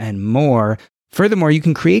 transactions, and more. Furthermore, you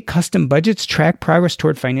can create custom budgets, track progress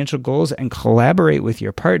toward financial goals, and collaborate with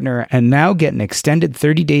your partner. And now get an extended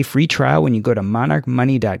 30-day free trial when you go to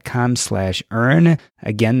monarchmoney.com/earn.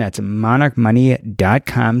 Again, that's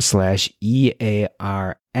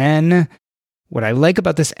monarchmoney.com/EARN. What I like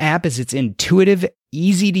about this app is it's intuitive,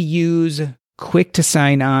 easy to use, quick to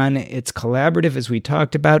sign on. It's collaborative, as we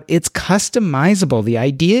talked about. It's customizable. The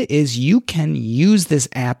idea is you can use this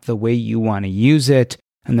app the way you want to use it.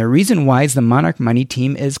 And the reason why is the Monarch Money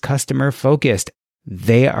team is customer focused.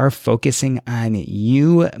 They are focusing on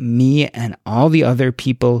you, me, and all the other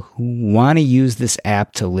people who want to use this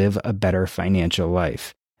app to live a better financial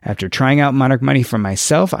life. After trying out Monarch Money for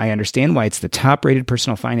myself, I understand why it's the top-rated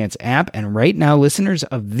personal finance app, and right now, listeners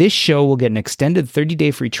of this show will get an extended 30-day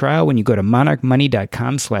free trial when you go to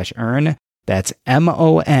monarchmoney.com/earn. That's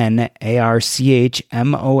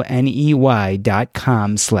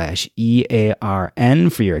monarchmoney.com/EARN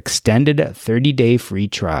for your extended 30-day free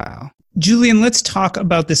trial. Julien, let's talk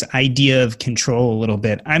about this idea of control a little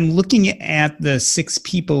bit. I'm looking at the 6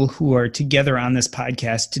 people who are together on this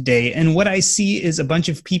podcast today, and what I see is a bunch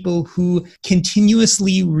of people who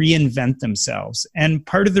continuously reinvent themselves. And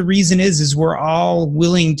part of the reason is we're all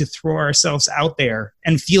willing to throw ourselves out there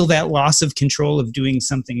and feel that loss of control of doing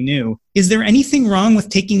something new. Is there anything wrong with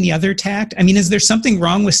taking the other tact? I mean, is there something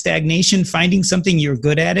wrong with stagnation, finding something you're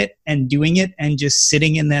good at it and doing it and just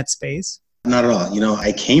sitting in that space? Not at all.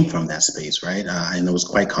 I came from that space, right? And it was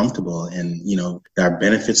quite comfortable. And, there are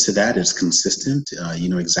benefits to that. It's consistent. You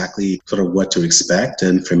know exactly sort of what to expect.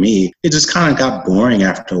 And for me, it just kind of got boring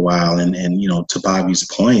after a while. And to Bobbi's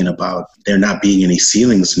point about there not being any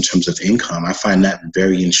ceilings in terms of income, I find that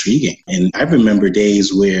very intriguing. And I remember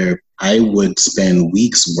days where I would spend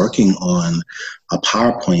weeks working on a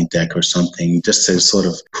PowerPoint deck or something just to sort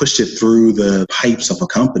of push it through the pipes of a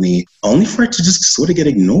company, only for it to just sort of get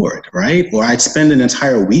ignored, right? Or I'd spend an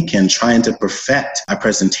entire weekend trying to perfect a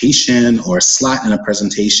presentation or a slot in a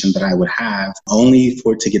presentation that I would have, only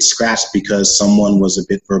for it to get scratched because someone was a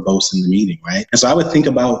bit verbose in the meeting, right? And so I would think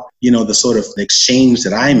about, the sort of exchange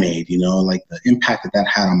that I made, like the impact that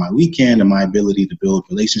had on my weekend and my ability to build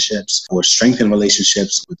relationships or strengthen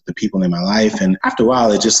relationships with the people in my life. And after a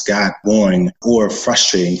while, it just got boring or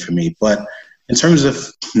frustrating for me. But in terms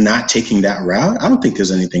of not taking that route, I don't think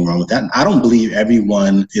there's anything wrong with that. I don't believe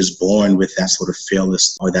everyone is born with that sort of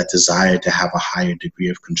fearless or that desire to have a higher degree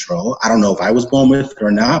of control. I don't know if I was born with it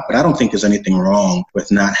or not, but I don't think there's anything wrong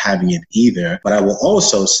with not having it either. But I will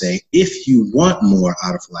also say, if you want more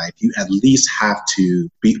out of life, you at least have to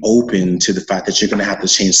be open to the fact that you're going to have to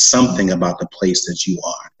change something about the place that you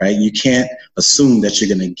are, right? You can't assume that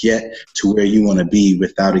you're going to get to where you want to be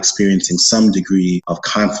without experiencing some degree of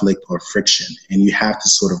conflict or friction. And you have to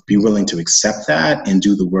sort of be willing to accept that and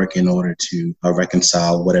do the work in order to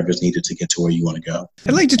reconcile whatever's needed to get to where you want to go.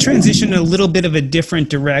 I'd like to transition a little bit of a different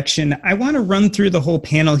direction. I want to run through the whole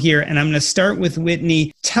panel here, and I'm going to start with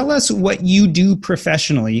Whitney. Tell us what you do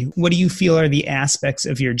professionally. What do you feel are the aspects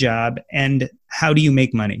of your job, and how do you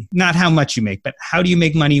make money? Not how much you make, but how do you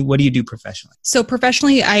make money? What do you do professionally? So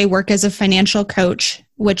professionally, I work as a financial coach,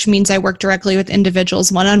 which means I work directly with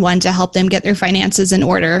individuals one-on-one to help them get their finances in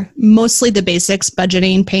order. Mostly the basics,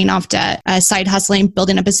 budgeting, paying off debt, side hustling,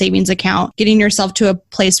 building up a savings account, getting yourself to a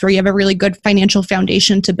place where you have a really good financial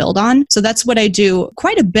foundation to build on. So that's what I do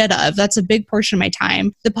quite a bit of. That's a big portion of my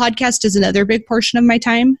time. The podcast is another big portion of my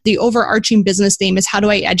time. The overarching business theme is how do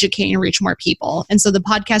I educate and reach more people? And so the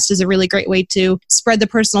podcast is a really great way to spread the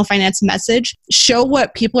personal finance message, show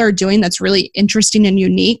what people are doing that's really interesting and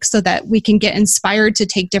unique so that we can get inspired to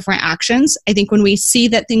take different actions. I think when we see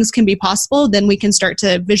that things can be possible, then we can start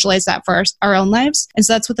to visualize that for our own lives. And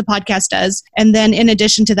so that's what the podcast does. And then in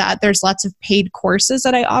addition to that, there's lots of paid courses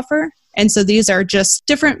that I offer. And so these are just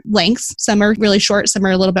different lengths. Some are really short, some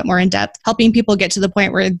are a little bit more in depth, helping people get to the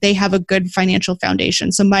point where they have a good financial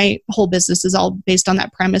foundation. So my whole business is all based on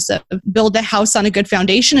that premise of build a house on a good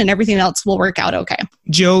foundation and everything else will work out okay.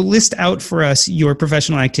 Joe, list out for us your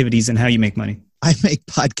professional activities and how you make money. I make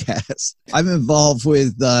podcasts. I'm involved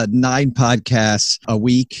with 9 podcasts a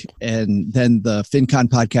week, and then the FinCon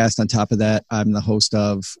podcast on top of that, I'm the host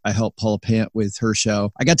of. I help Paula Pant with her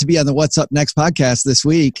show. I got to be on the What's Up Next podcast this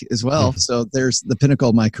week as well. So there's the pinnacle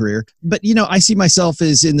of my career. But, I see myself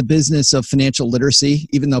as in the business of financial literacy,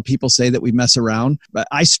 even though people say that we mess around. But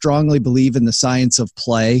I strongly believe in the science of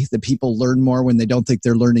play, that people learn more when they don't think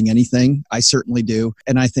they're learning anything. I certainly do.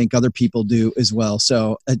 And I think other people do as well.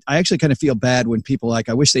 So I actually kind of feel bad when people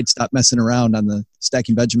I wish they'd stop messing around on the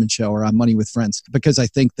Stacking Benjamin show or on Money with Friends, because I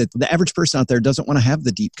think that the average person out there doesn't want to have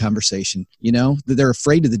the deep conversation. They're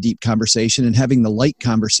afraid of the deep conversation, and having the light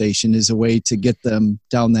conversation is a way to get them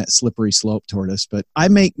down that slippery slope toward us. But I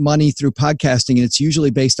make money through podcasting, and it's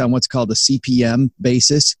usually based on what's called a CPM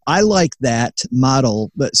basis. I like that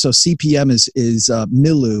model. But so CPM is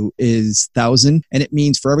Milu is 1,000, and it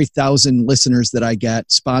means for every 1,000 listeners that I get,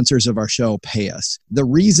 sponsors of our show pay us. The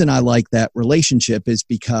reason I like that relationship relationship is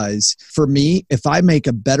because for me, if I make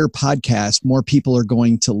a better podcast, more people are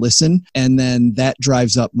going to listen, and then that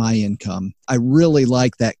drives up my income. I really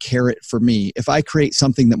like that carrot for me. If I create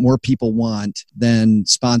something that more people want, then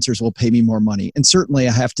sponsors will pay me more money. And certainly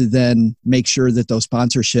I have to then make sure that those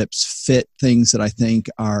sponsorships fit things that I think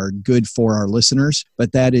are good for our listeners.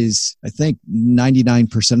 But that is, I think,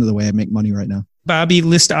 99% of the way I make money right now. Bobbi,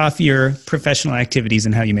 list off your professional activities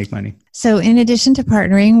and how you make money. So in addition to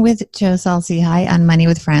partnering with Joe, Saul, Sehy on Money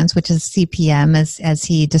with Friends, which is CPM as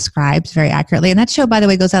he describes very accurately. And that show, by the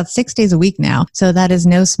way, goes out 6 days a week now. So that is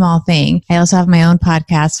no small thing. I also have my own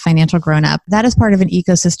podcast, Financial Grown Up. That is part of an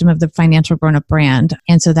ecosystem of the Financial Grown Up brand.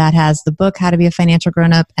 And so that has the book, How to Be a Financial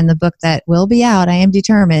Grown Up, and the book that will be out, I am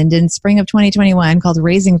determined, in spring of 2021 called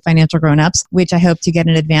Raising Financial Grown Ups, which I hope to get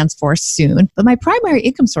an advance for soon. But my primary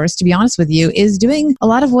income source, to be honest with you, is doing a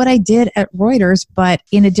lot of what I did at Reuters, but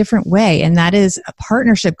in a different way. And that is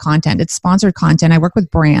partnership content. It's sponsored content. I work with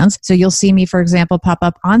brands. So you'll see me, for example, pop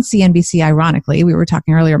up on CNBC, ironically. We were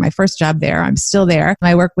talking earlier, my first job there. I'm still there.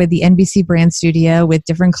 I work with the NBC brand studio with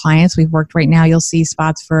different clients. We've worked right now. You'll see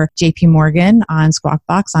spots for JP Morgan on Squawk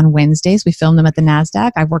Box on Wednesdays. We film them at the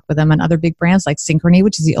NASDAQ. I've worked with them on other big brands like Synchrony,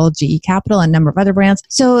 which is the old GE Capital, and a number of other brands.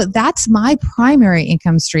 So that's my primary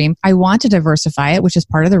income stream. I want to diversify it, which is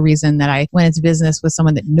part of the reason that I went into business with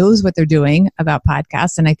someone that knows what they're doing about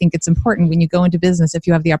podcasts. And I think it's important when you go into business, if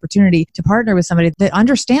you have the opportunity to partner with somebody that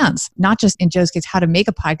understands, not just in Joe's case, how to make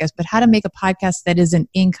a podcast, but how to make a podcast that is an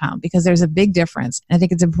income, because there's a big difference. And I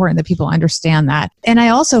think it's important that people understand that. And I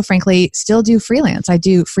also, frankly, still do freelance. I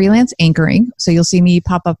do freelance anchoring. So you'll see me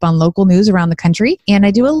pop up on local news around the country. And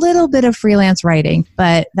I do a little bit of freelance writing,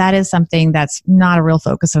 but that is something that's not a real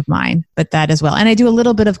focus of mine, but that as well. And I do a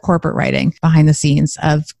little bit of corporate writing behind the scenes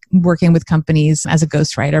of working with companies as a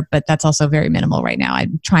ghostwriter, but that's also very minimal right now.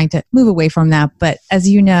 I'm trying to move away from that. But as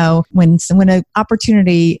you know, when an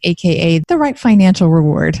opportunity, aka the right financial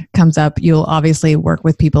reward, comes up, you'll obviously work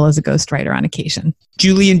with people as a ghostwriter on occasion.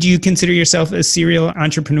 Julien, do you consider yourself a serial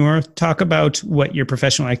entrepreneur? Talk about what your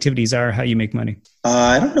professional activities are, how you make money.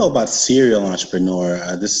 I don't know about serial entrepreneur.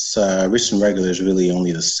 This Rich and Regular is really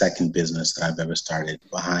only the second business that I've ever started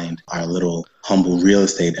behind our little humble real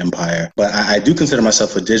estate empire. But I do consider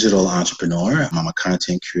myself a digital entrepreneur. I'm a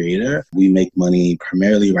content creator. We make money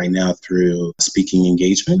primarily right now through speaking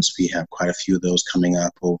engagements. We have quite a few of those coming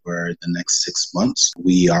up over the next 6 months.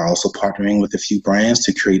 We are also partnering with a few brands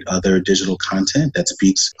to create other digital content that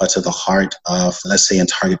speaks to the heart of, let's say, a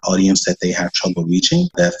target audience that they have trouble reaching,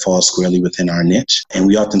 that falls squarely within our niche. And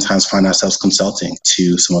we oftentimes find ourselves consulting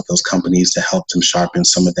to some of those companies to help them sharpen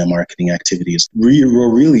some of their marketing activities.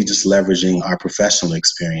 We're really just leveraging our professional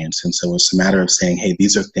experience. And so it's a matter of saying, hey,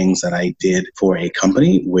 these are things that I did for a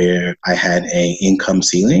company where I had an income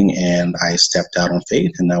ceiling and I stepped out on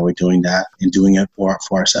faith. And now we're doing that and doing it for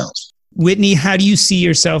ourselves. Whitney, how do you see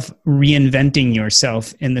yourself reinventing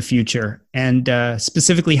yourself in the future? And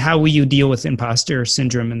specifically, how will you deal with imposter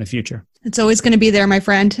syndrome in the future? It's always going to be there, my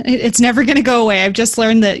friend. It's never going to go away. I've just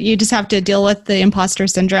learned that you just have to deal with the imposter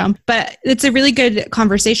syndrome. But it's a really good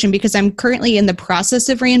conversation because I'm currently in the process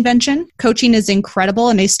of reinvention. Coaching is incredible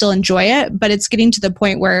and I still enjoy it, but it's getting to the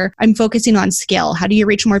point where I'm focusing on scale. How do you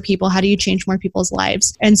reach more people? How do you change more people's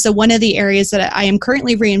lives? And so one of the areas that I am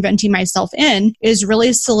currently reinventing myself in is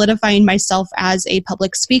really solidifying myself as a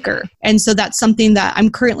public speaker. And so that's something that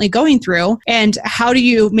I'm currently going through. And how do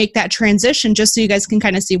you make that transition, just so you guys can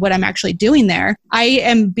kind of see what I'm actually doing there? I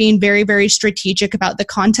am being very, very strategic about the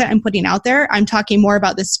content I'm putting out there. I'm talking more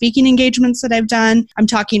about the speaking engagements that I've done. I'm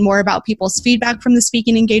talking more about people's feedback from the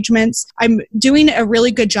speaking engagements. I'm doing a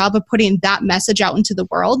really good job of putting that message out into the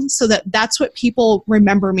world so that that's what people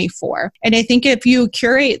remember me for. And I think if you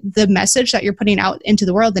curate the message that you're putting out into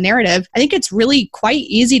the world, the narrative, I think it's really quite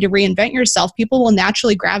easy to reinvent yourself. People will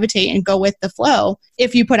naturally gravitate and go with the flow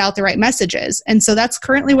if you put out the right messages. And so that's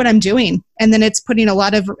currently what I'm doing. And then it's putting a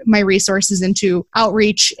lot of my resources into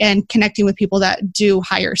outreach and connecting with people that do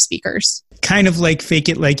hire speakers. Kind of like fake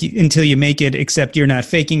it until you make it, except you're not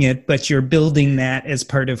faking it, but you're building that as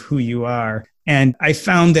part of who you are. And I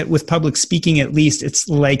found that with public speaking, at least, it's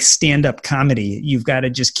like stand-up comedy. You've got to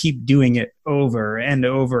just keep doing it over and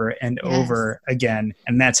over and over again.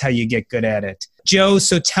 And that's how you get good at it. Joe,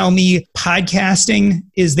 so tell me, podcasting,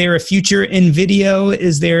 is there a future in video?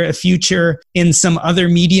 Is there a future in some other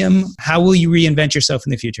medium? How will you reinvent yourself in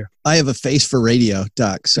the future? I have a face for radio,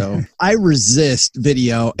 Doc. So I resist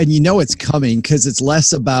video, and you know it's coming because it's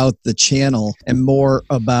less about the channel and more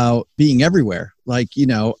about being everywhere. Like,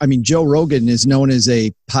 Joe Rogan is known as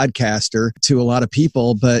a podcaster to a lot of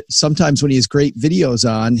people, but sometimes when he has great videos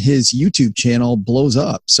on, his YouTube channel blows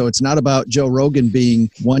up. So it's not about Joe Rogan being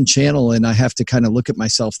one channel, and I have to kind of look at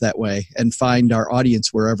myself that way and find our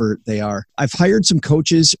audience wherever they are. I've hired some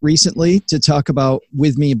coaches recently to talk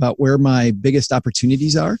with me about where my biggest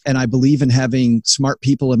opportunities are. And I believe in having smart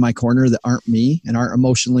people in my corner that aren't me and aren't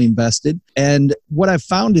emotionally invested. And what I've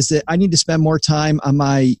found is that I need to spend more time on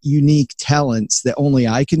my unique talents that only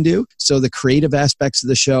I can do. So the creative aspects of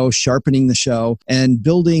the show, sharpening the show, and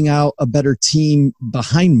building out a better team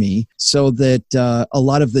behind me so that a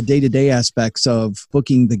lot of the day-to-day aspects of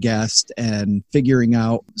booking the guest and figuring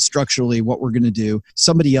out structurally what we're going to do,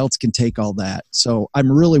 somebody else can take all that. So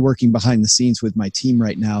I'm really working behind the scenes with my team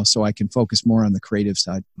right now so I can focus more on the creative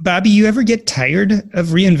side. Bobbi, you ever get tired of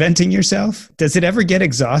reinventing yourself? Does it ever get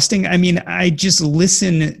exhausting? I mean, I just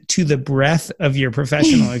listen to the breadth of your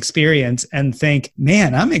professional experience and think,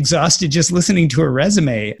 man, I'm exhausted just listening to a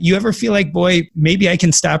resume. You ever feel like, boy, maybe I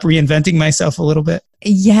can stop reinventing myself a little bit?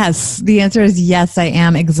 Yes. The answer is yes, I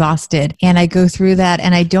am exhausted. And I go through that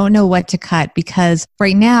and I don't know what to cut because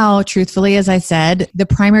right now, truthfully, as I said, the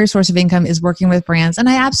primary source of income is working with brands. And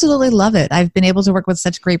I absolutely love it. I've been able to work with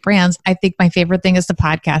such great brands. I think my favorite thing is the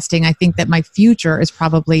podcasting. I think that my future is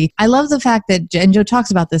probably, I love the fact that, and Joe talks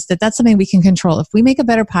about this, that's something we can control. If we make a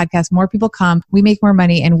better podcast, more people come, we make more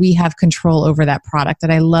money and we have control over that product.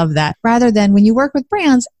 And I love that. Rather than when you work with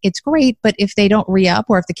brands, it's great. But if they don't re-up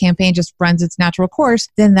or if the campaign just runs its natural course,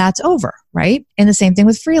 then that's over, right? And the same thing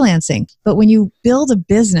with freelancing. But when you build a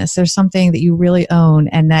business, there's something that you really own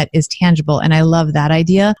and that is tangible. And I love that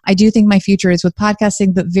idea. I do think my future is with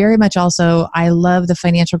podcasting, but very much also, I love the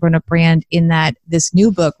Financial Grown-Up brand in that this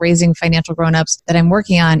new book, Raising Financial Grown-Ups, that I'm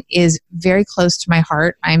working on is very close to my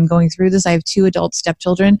heart. I'm going through this. I have 2 adult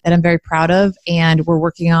stepchildren that I'm very proud of, and we're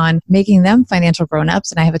working on making them financial grown-ups.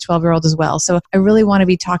 And I have a 12-year-old as well. So I really want to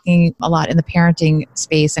be talking a lot in the parenting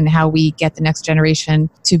space and how we get the next generation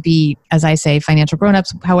to be, as I say, financial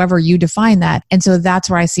grown-ups, however you define that. And so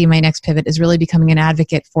that's where I see my next pivot is really becoming an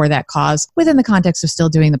advocate for that cause within the context of still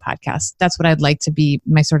doing the podcast. That's what I'd like to be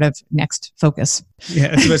my sort of next focus. Yeah,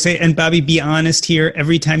 I was going to say, and Bobbi, be honest here.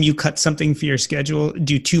 Every time you cut something for your schedule,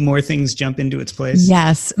 do 2 more things jump into its place?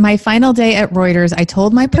 Yes. My final day at Reuters, I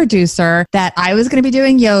told my producer that I was going to be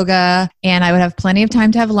doing yoga and I would have plenty of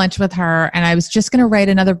time to have lunch with her. And I was just going to write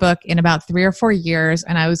another book in about 3 or 4 years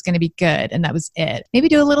and I was going to be good. And that was it. Maybe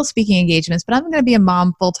do a little speaking engagements, but I'm going to be a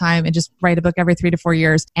mom full time and just write a book every 3 to 4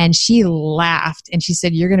 years. And she laughed and she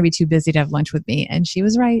said, you're going to be too busy to have lunch with me. And she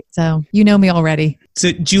was right. So you know me already.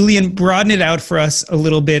 So Julien, broaden it out for us a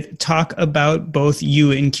little bit. Talk about both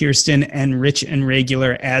you and Kirsten and Rich and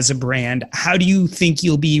Regular as a brand. How do you think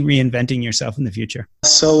you'll be reinventing yourself in the future?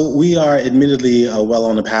 So we are admittedly well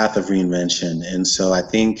on the path of reinvention. And so I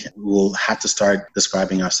think we'll have to start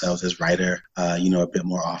describing ourselves as writer, a bit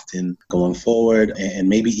more often going forward, and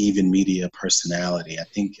maybe even media personality. I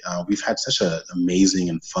think we've had such an amazing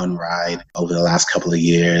and fun ride over the last couple of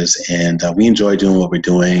years, and we enjoy doing what we're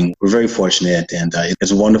doing. We're very fortunate, and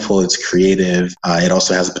it's wonderful. It's creative. It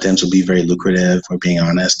also has the potential to be very lucrative, if we're being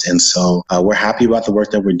honest. And so we're happy about the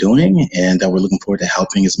work that we're doing, and we're looking forward to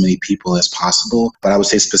helping as many people as possible. But I would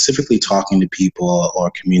say specifically talking to people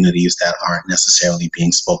or communities that aren't necessarily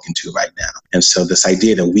being spoken to right now. And so this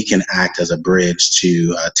idea that we can act as a bridge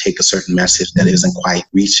to take a certain message that isn't quite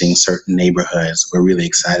reaching certain neighborhoods, we're really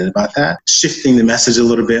excited about that. Shifting the message a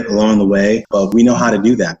little bit along the way, but we know how to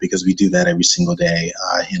do that because we do that every single day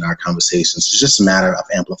in our conversations. It's just a matter of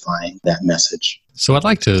amplifying that message. So I'd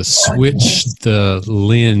like to switch the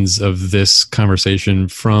lens of this conversation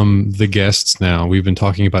from the guests now. We've been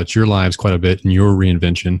talking about your lives quite a bit and your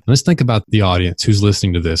reinvention. Let's think about the audience who's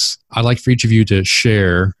listening to this. I'd like for each of you to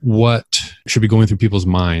share what should be going through people's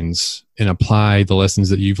minds and apply the lessons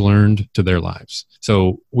that you've learned to their lives.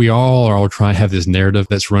 So we all are trying to have this narrative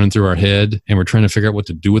that's running through our head, and we're trying to figure out what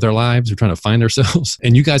to do with our lives. We're trying to find ourselves.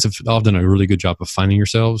 And you guys have all done a really good job of finding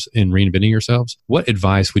yourselves and reinventing yourselves. What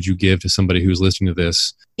advice would you give to somebody who's listening to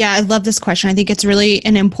this? Yeah, I love this question. I think it's really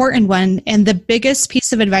an important one. And the biggest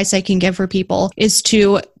piece of advice I can give for people is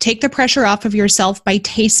to take the pressure off of yourself by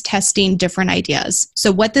taste testing different ideas.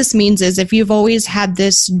 So what this means is if you've always had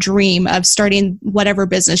this dream of starting whatever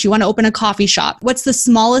business, you want to open a coffee shop, what's the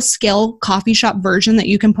smallest scale coffee shop version that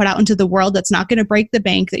you can put out into the world that's not going to break the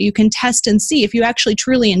bank, that you can test and see if you actually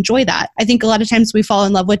truly enjoy that? I think a lot of times we fall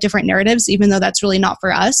in love with different narratives, even though that's really not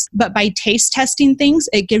for us. But by taste testing things,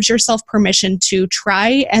 it gives yourself permission to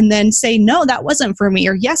try and then say, no, that wasn't for me,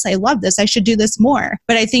 or yes, I love this, I should do this more.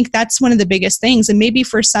 But I think that's one of the biggest things. And maybe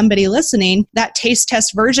for somebody listening, that taste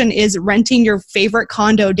test version is renting your favorite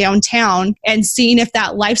condo downtown and seeing if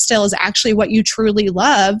that lifestyle is actually what you truly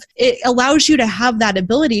love. It allows you to have that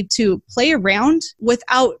ability to play around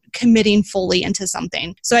without committing fully into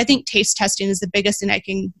something. So I think taste testing is the biggest thing I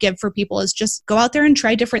can give for people, is just go out there and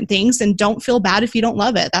try different things and don't feel bad if you don't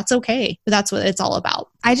love it. That's okay. But that's what it's all about.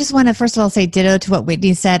 I just want to first of all say ditto to what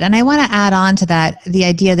Whitney said. And I want to add on to that, the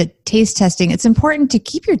idea that taste testing, it's important to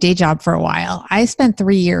keep your day job for a while. I spent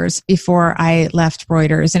 3 years before I left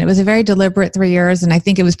Reuters, and it was a very deliberate 3 years. And I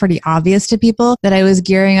think it was pretty obvious to people that I was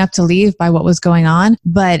gearing up to leave by what was going on.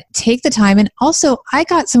 But take the time. And also, I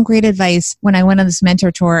got some great advice when I went on this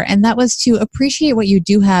mentor tour, and that was to appreciate what you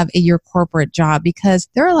do have at your corporate job, because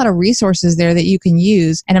there are a lot of resources there that you can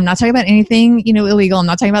use. And I'm not talking about anything, illegal. I'm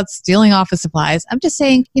not talking about stealing office supplies. I'm just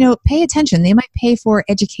saying, pay attention. They might pay for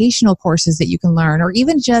educational courses that you can learn, or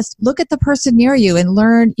even just look at the person near you and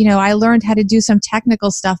learn. I learned how to do some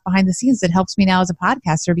technical stuff behind the scenes that helps me now as a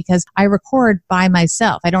podcaster, because I record by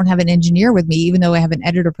myself. I don't have an engineer with me, even though I have an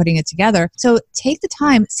editor putting it together. So take the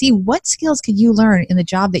time, see what skills could you learn in the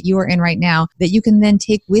job that you are in right now that you can then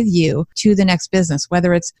take with you to the next business,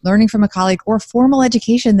 whether it's learning from a colleague or formal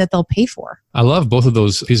education that they'll pay for. I love both of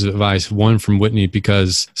those pieces of advice. One from Whitney,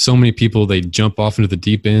 because so many people, they jump off into the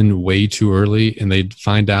deep end way too early, and they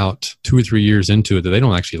find out 2 or 3 years into it that they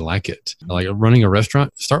don't actually like it. Like running a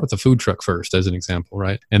restaurant, start with a food truck first as an example,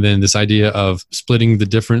 right? And then this idea of splitting the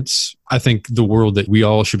difference. I think the world that we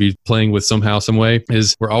all should be playing with somehow, some way,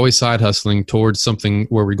 is we're always side hustling towards something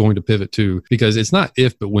where we're going to pivot to, because it's not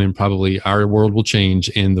if, but when probably our world will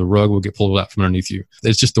change and the rug will get pulled out from underneath you.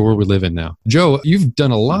 It's just the world we live in now. Joe, you've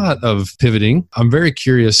done a lot of pivoting. I'm very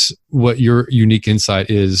curious what your unique insight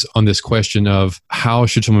is on this question of how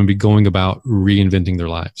should someone be going about reinventing their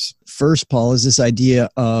lives? First, Paul, is this idea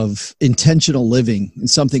of intentional living, and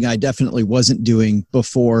something I definitely wasn't doing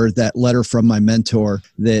before that letter from my mentor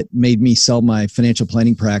that made me sell my financial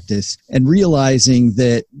planning practice, and realizing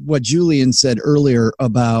that what Julien said earlier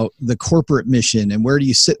about the corporate mission and where do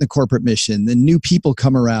you sit in the corporate mission, then new people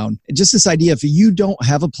come around. And just this idea, if you don't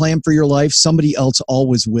have a plan for your life, somebody else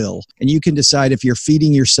always will. And you can decide if you're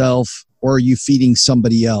feeding yourself or are you feeding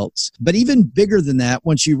somebody else? But even bigger than that,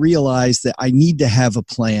 once you realize that I need to have a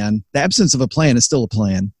plan, the absence of a plan is still a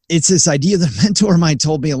plan. It's this idea that a mentor of mine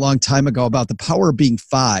told me a long time ago about the power of being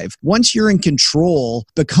 5. Once you're in control,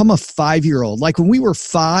 become a 5-year-old. Like when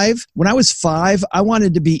I was 5, I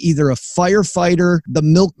wanted to be either a firefighter, the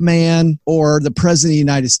milkman, or the president of the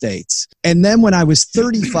United States. And then when I was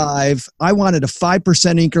 35, I wanted a 5%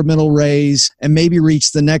 incremental raise and maybe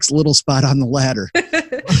reach the next little spot on the ladder.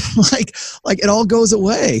 like it all goes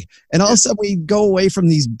away. And all of a sudden we go away from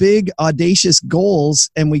these big, audacious goals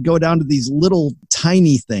and we go down to these little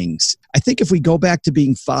tiny things. I think if we go back to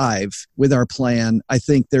being 5 with our plan, I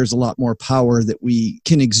think there's a lot more power that we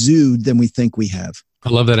can exude than we think we have. I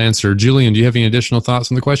love that answer. Julien, do you have any additional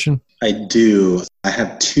thoughts on the question? I do. I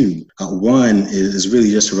have 2. One is really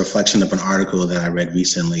just a reflection of an article that I read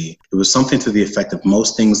recently. It was something to the effect of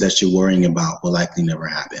most things that you're worrying about will likely never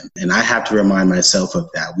happen. And I have to remind myself of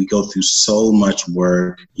that. We go through so much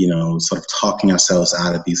work, sort of talking ourselves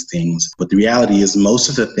out of these things. But the reality is most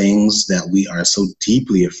of the things that we are so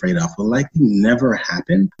deeply afraid of will likely never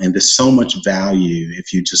happen. And there's so much value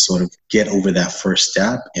if you just sort of get over that first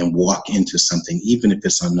step and walk into something, even if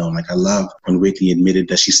it's unknown. Like I love when Whitney admitted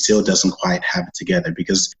that she still doesn't quite have it together,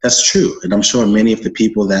 because that's true. And I'm sure many of the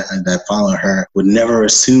people that follow her would never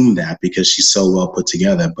assume that because she's so well put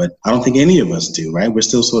together. But I don't think any of us do, right? We're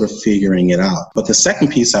still sort of figuring it out. But the second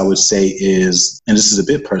piece I would say is, and this is a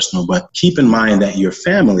bit personal, but keep in mind that your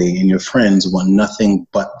family and your friends want nothing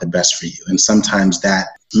but the best for you. And sometimes that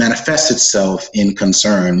manifests itself in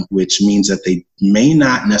concern, which means that they may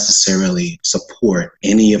not necessarily support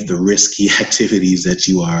any of the risky activities that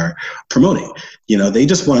you are promoting. They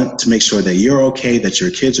just want to make sure that you're okay, that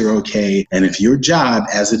your kids are okay. And if your job,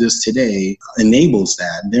 as it is today, enables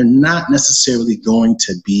that, they're not necessarily going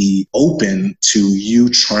to be open to you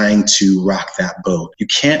trying to rock that boat. You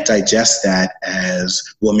can't digest that as,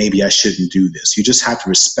 well, maybe I shouldn't do this. You just have to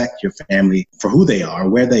respect your family for who they are,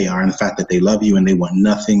 where they are, and the fact that they love you and they want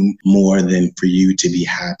nothing more than for you to be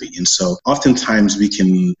happy. And so oftentimes we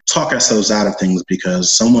can talk ourselves out of things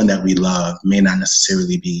because someone that we love may not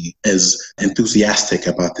necessarily be as enthusiastic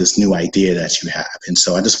about this new idea that you have. And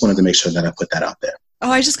so I just wanted to make sure that I put that out there. Oh,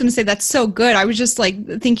 I was just going to say that's so good. I was just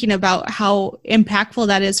thinking about how impactful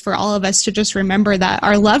that is for all of us to just remember that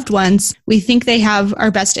our loved ones, we think they have our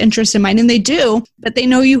best interest in mind, and they do, but they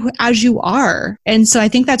know you as you are. And so I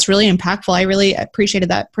think that's really impactful. I really appreciated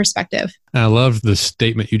that perspective. I love the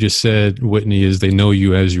statement you just said, Whitney, is they know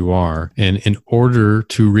you as you are. And in order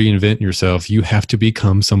to reinvent yourself, you have to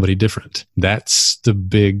become somebody different. That's the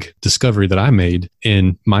big discovery that I made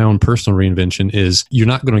in my own personal reinvention is you're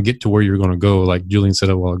not going to get to where you're going to go, like Julien said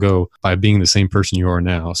a while ago, by being the same person you are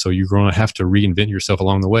now. So you're going to have to reinvent yourself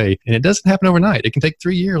along the way. And it doesn't happen overnight. It can take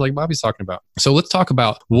 3 years, like Bobbi's talking about. So let's talk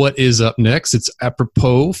about what is up next. It's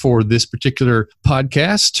apropos for this particular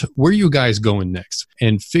podcast. Where are you guys going next?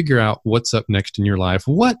 And figure out what's up next in your life.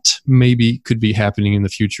 What maybe could be happening in the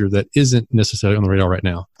future that isn't necessarily on the radar right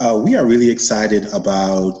now? We are really excited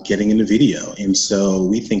about getting into video. And so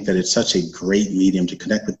we think that it's such a great medium to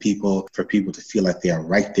connect with people, for people to feel like they are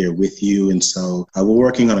right there with you. And so we're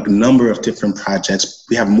working on a number of different projects.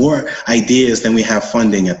 We have more ideas than we have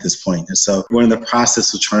funding at this point. And so we're in the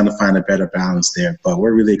process of trying to find a better balance there. But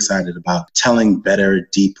we're really excited about telling better,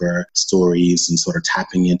 deeper stories and sort of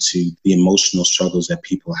tapping into the emotional struggles that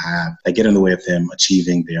people have that get in the way of them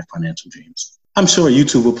achieving their financial dreams. I'm sure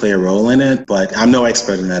YouTube will play a role in it, but I'm no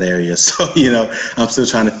expert in that area. So, I'm still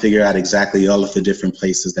trying to figure out exactly all of the different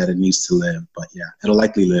places that it needs to live. But yeah, it'll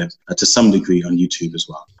likely live to some degree on YouTube as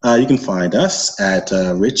well. You can find us at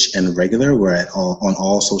Rich and Regular. We're on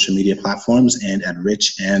all social media platforms and at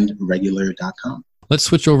richandregular.com. Let's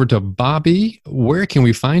switch over to Bobbi. Where can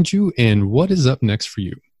we find you and what is up next for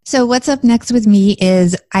you? So what's up next with me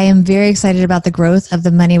is I am very excited about the growth of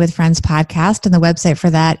the Money with Friends podcast. And the website for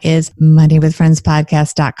that is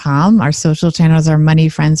moneywithfriendspodcast.com. Our social channels are Money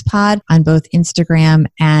Friends Pod on both Instagram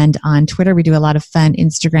and on Twitter. We do a lot of fun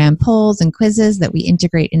Instagram polls and quizzes that we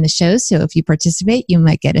integrate in the show. So if you participate, you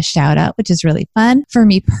might get a shout out, which is really fun. For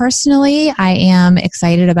me personally, I am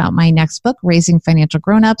excited about my next book, Raising Financial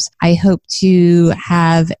Grownups. I hope to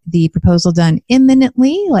have the proposal done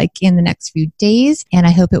imminently, like in the next few days. And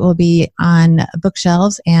I hope it will be on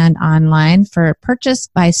bookshelves and online for purchase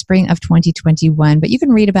by spring of 2021. But you can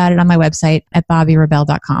read about it on my website at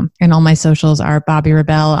bobbirebell.com. And all my socials are Bobbi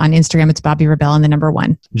Rebell. On Instagram, it's Bobbi Rebell and the number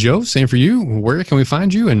 1. Joe, same for you. Where can we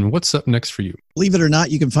find you and what's up next for you? Believe it or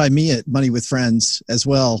not, you can find me at Money with Friends as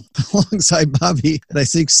well, alongside Bobbi. And I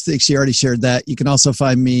think she already shared that. You can also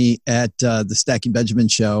find me at the Stacking Benjamin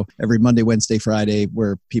Show every Monday, Wednesday, Friday,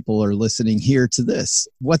 where people are listening here to this.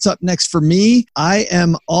 What's up next for me? I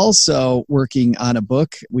am also working on a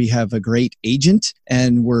book. We have a great agent,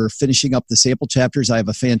 and we're finishing up the sample chapters. I have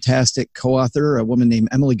a fantastic co-author, a woman named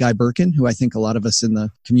Emily Guy Birkin, who I think a lot of us in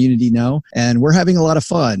the community know. And we're having a lot of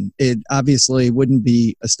fun. It obviously wouldn't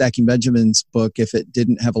be a Stacking Benjamin's book if it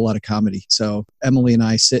didn't have a lot of comedy. So Emily and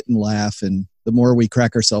I sit and laugh, and the more we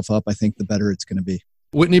crack ourselves up, I think the better it's going to be.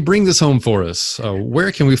 Whitney, bring this home for us.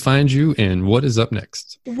 Where can we find you and what is up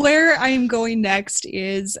next? Where I am going next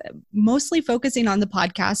is mostly focusing on the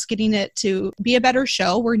podcast, getting it to be a better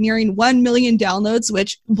show. We're nearing 1 million downloads,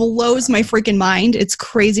 which blows my freaking mind. It's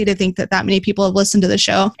crazy to think that many people have listened to the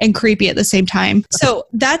show, and creepy at the same time. So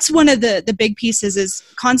that's one of the big pieces, is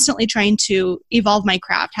constantly trying to evolve my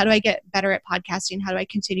craft. How do I get better at podcasting? How do I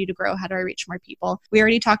continue to grow? How do I reach more people? We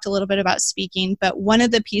already talked a little bit about speaking, but one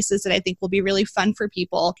of the pieces that I think will be really fun for people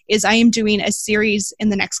is I am doing a series in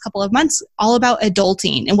the next couple of months all about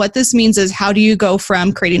adulting. And what this means is, how do you go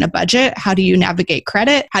from creating a budget? How do you navigate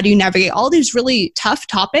credit? How do you navigate all these really tough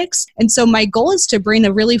topics? And so my goal is to bring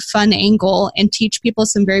a really fun angle and teach people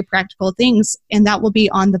some very practical things. And that will be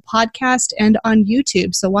on the podcast and on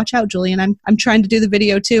YouTube. So watch out, Julien. I'm trying to do the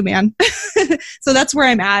video too, man. So that's where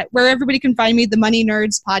I'm at. Where everybody can find me, the Money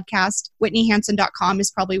Nerds podcast. WhitneyHansen.com is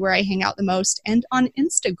probably where I hang out the most. And on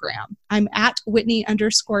Instagram, I'm at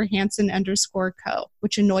Whitney_Hansen_co,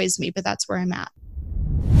 which annoys me, but that's where I'm at.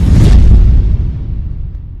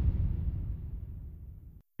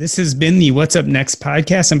 This has been the What's Up Next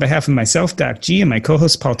podcast. On behalf of myself, Doc G, and my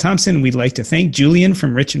co-host Paul Thompson, we'd like to thank Julien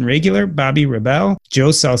from Rich and Regular, Bobbi Rebell,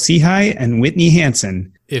 Saul Sehy, and Whitney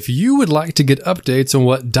Hansen. If you would like to get updates on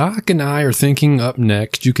what Doc and I are thinking up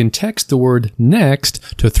next, you can text the word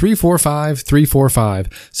NEXT to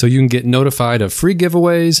 345-345 so you can get notified of free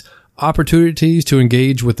giveaways, opportunities to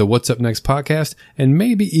engage with the What's Up Next podcast, and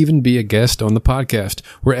maybe even be a guest on the podcast.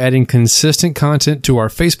 We're adding consistent content to our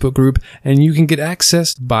Facebook group, and you can get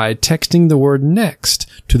access by texting the word NEXT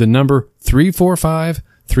to the number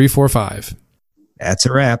 345-345. That's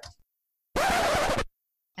a wrap.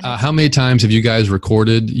 How many times have you guys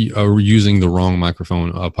recorded using the wrong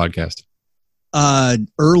microphone podcast?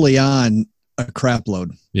 Early on, a crap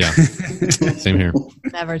load. Yeah. Same here.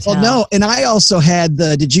 Never tell. Well, no. And I also had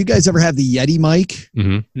did you guys ever have the Yeti mic?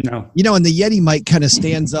 Mm-hmm. No. You know, and the Yeti mic kind of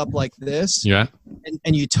stands up like this. Yeah.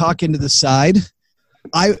 And you talk into the side.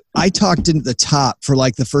 I talked into the top for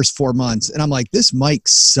like the first 4 months, and I'm like, this mic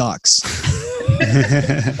sucks.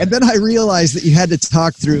 And then I realized that you had to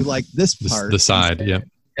talk through like this part. The side, yeah.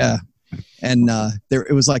 Yeah. And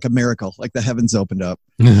it was like a miracle, like the heavens opened up.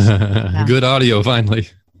 Good audio, finally.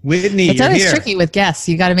 Whitney, It's you're always here. tricky with guests.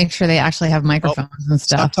 You got to make sure they actually have microphones and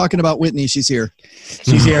Stop stuff. talking about Whitney. She's here.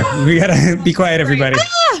 She's here. We got to be quiet, everybody.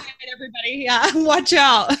 Everybody, yeah, watch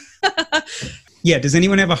out. Yeah. Does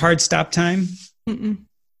anyone have a hard stop time? Mm-mm.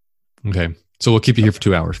 Okay. So we'll keep you here for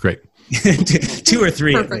 2 hours. Great. 2 or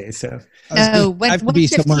 3 Perfect. at least. So. No, I have to be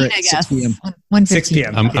somewhere at 1:15, I 6 guess. p.m. 1:15. 6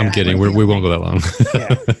 p.m. I'm kidding. We won't go that long.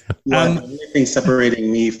 Yeah. Well, the only thing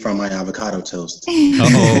separating me from my avocado toast.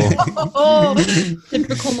 Uh-oh. Oh,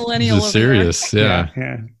 typical millennial. This is serious. Yeah.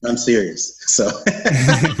 Yeah. I'm serious. So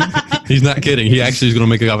He's not kidding. He actually is going to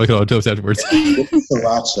make an avocado toast afterwards.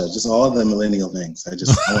 sriracha, just all the millennial things.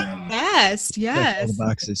 Yes, yes. All the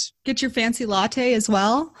boxes. Get your fancy latte as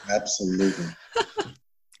well. Absolutely.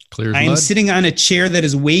 Clear as I am mud. sitting on a chair that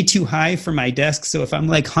is way too high for my desk. So if I'm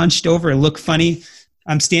like hunched over and look funny,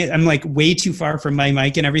 I'm like way too far from my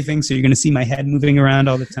mic and everything. So you're going to see my head moving around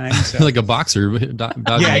all the time. So. Like a boxer.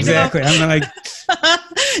 Yeah, exactly. I'm like,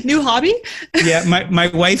 New hobby? yeah, my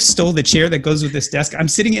wife stole the chair that goes with this desk. I'm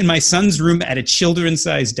sitting in my son's room at a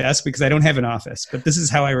children's-sized desk because I don't have an office, but this is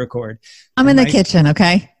how I record. I'm in the kitchen,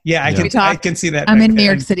 okay? Yeah, I can see that. I'm back in New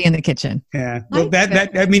there. York City in the kitchen. Yeah. Well,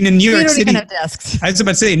 I mean, in New We York don't City, even have desks. I was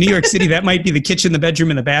about to say, in New York City, that might be the kitchen, the bedroom,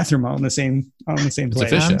 and the bathroom all in the same place.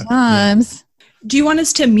 efficient. Sometimes. Do you want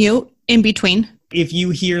us to mute in between? If you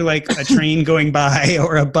hear like a train going by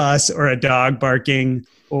or a bus or a dog barking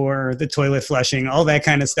or the toilet flushing, all that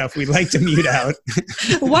kind of stuff, we'd like to mute out.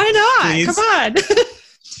 Why not? Please. Come on.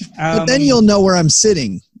 But then you'll know where I'm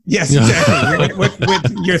sitting. Yes, exactly. with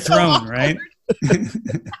your throne, right?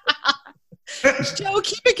 Joe,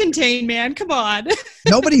 keep it contained, man. Come on.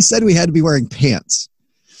 Nobody said we had to be wearing pants.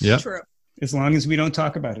 Yeah. True. As long as we don't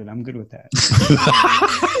talk about it, I'm good with that.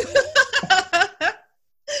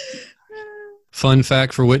 Fun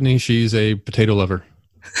fact for Whitney, she's a potato lover.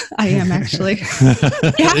 I am actually.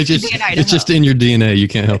 It's just in your DNA. You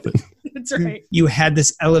can't help it. That's right. You had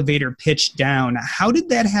this elevator pitched down. How did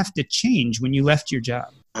that have to change when you left your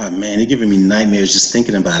job? Oh man, you're giving me nightmares just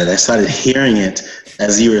thinking about it. I started hearing it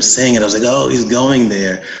as you were saying it. I was like, oh, he's going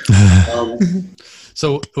there.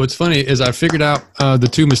 So what's funny is I figured out the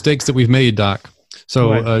two mistakes that we've made, Doc.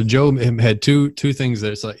 So Joe had two things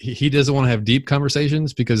that it's like he doesn't want to have deep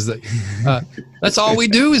conversations because that's all we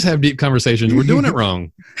do is have deep conversations. We're doing it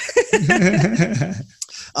wrong.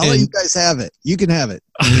 I'll let you guys have it. You can have it.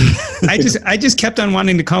 I just kept on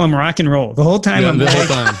wanting to call him rock and roll the whole time. Yeah, I'm the like, whole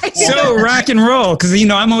time. so rock and roll, because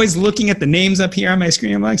I'm always looking at the names up here on my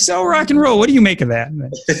screen. I'm like, so rock and roll. What do you make of that?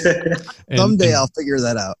 Someday I'll figure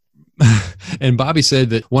that out. And Bobby said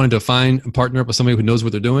that wanted to partner up with somebody who knows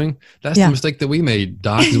what they're doing. That's the mistake that we made,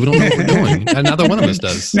 Doc, because we don't know what we're doing. And neither one of us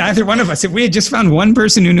does. Neither one of us. If we had just found one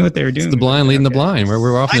person who knew what they were doing. It's the blind leading the blind, where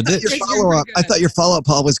we're off in the ditch. I thought your follow-up,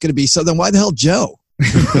 Paul, was going to be, so then why the hell Joe?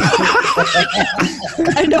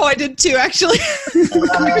 I know I did too, actually.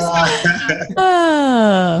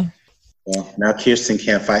 Well, now Kirsten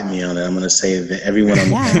can't fight me on it. I'm going to say that everyone on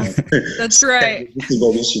the panel. That's right. This is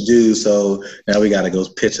what we should do. So now we got to go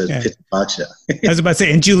pitch a box show. I was about to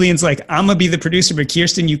say, and Julian's like, I'm going to be the producer, but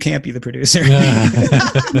Kirsten, you can't be the producer.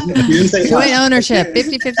 Joint ownership,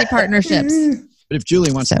 50-50 partnerships. But if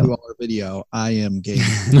Julien wants to do all our video, I am game.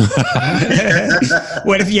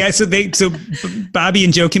 What if, so Bobby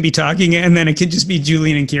and Joe can be talking, and then it could just be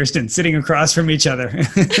Julien and Kirsten sitting across from each other.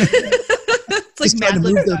 Just trying to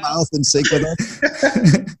move their mouth and sync with us.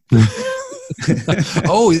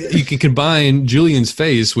 Oh, you can combine Julian's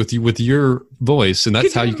face with your voice, and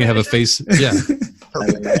that's how you can have a face. Yeah.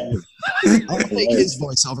 I'll take his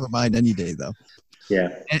voice over mine any day, though. Yeah.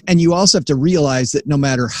 And you also have to realize that no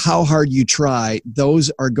matter how hard you try, those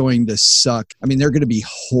are going to suck. I mean, they're going to be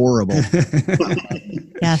horrible.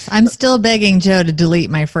 Yes. I'm still begging Joe to delete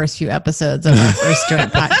my first few episodes of our first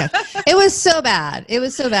joint podcast. It was so bad.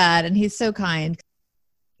 And he's so kind.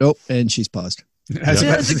 Nope. And she's paused.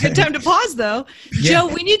 It's a good time to pause, though. Joe,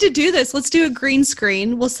 we need to do this. Let's do a green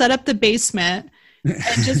screen. We'll set up the basement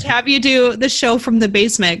and just have you do the show from the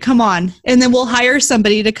basement. Come on. And then we'll hire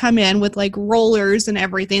somebody to come in with like rollers and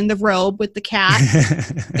everything, the robe with the cat,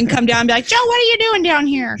 and come down and be like, Joe, what are you doing down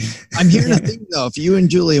here? I'm hearing a thing, though. If you and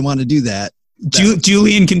Julien want to do that.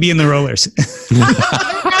 Julien can be in the rollers.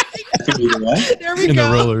 What? There we In go.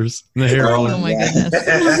 the rollers. In the hair rollers. Oh my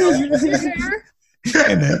goodness.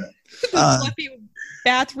 Fluffy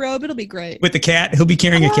bathrobe. It'll be great. With the cat, he'll be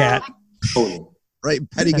carrying a cat. Totally.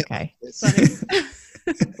 Right, petting It's it.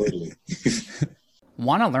 okay. Totally.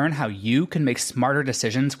 Want to learn how you can make smarter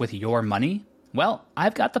decisions with your money? Well,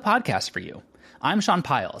 I've got the podcast for you. I'm Sean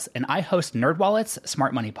Piles, and I host NerdWallet's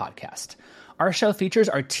Smart Money Podcast. Our show features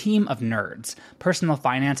our team of nerds, personal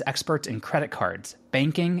finance experts in credit cards,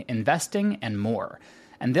 banking, investing, and more.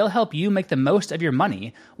 And they'll help you make the most of your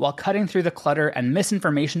money while cutting through the clutter and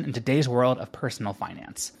misinformation in today's world of personal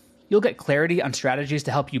finance. You'll get clarity on strategies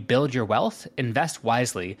to help you build your wealth, invest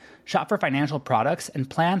wisely, shop for financial products, and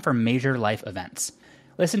plan for major life events.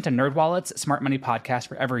 Listen to NerdWallet's Smart Money Podcast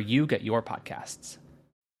wherever you get your podcasts.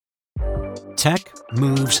 Tech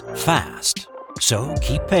moves fast, so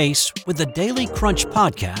keep pace with the Daily Crunch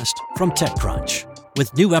podcast from TechCrunch.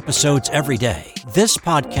 With new episodes every day, this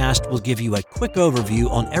podcast will give you a quick overview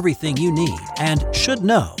on everything you need and should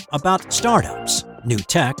know about startups, new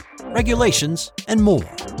tech, regulations, and more.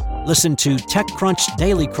 Listen to TechCrunch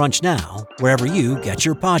Daily Crunch now, wherever you get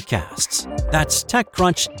your podcasts. That's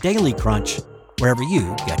TechCrunch Daily Crunch, wherever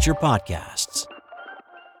you get your podcasts.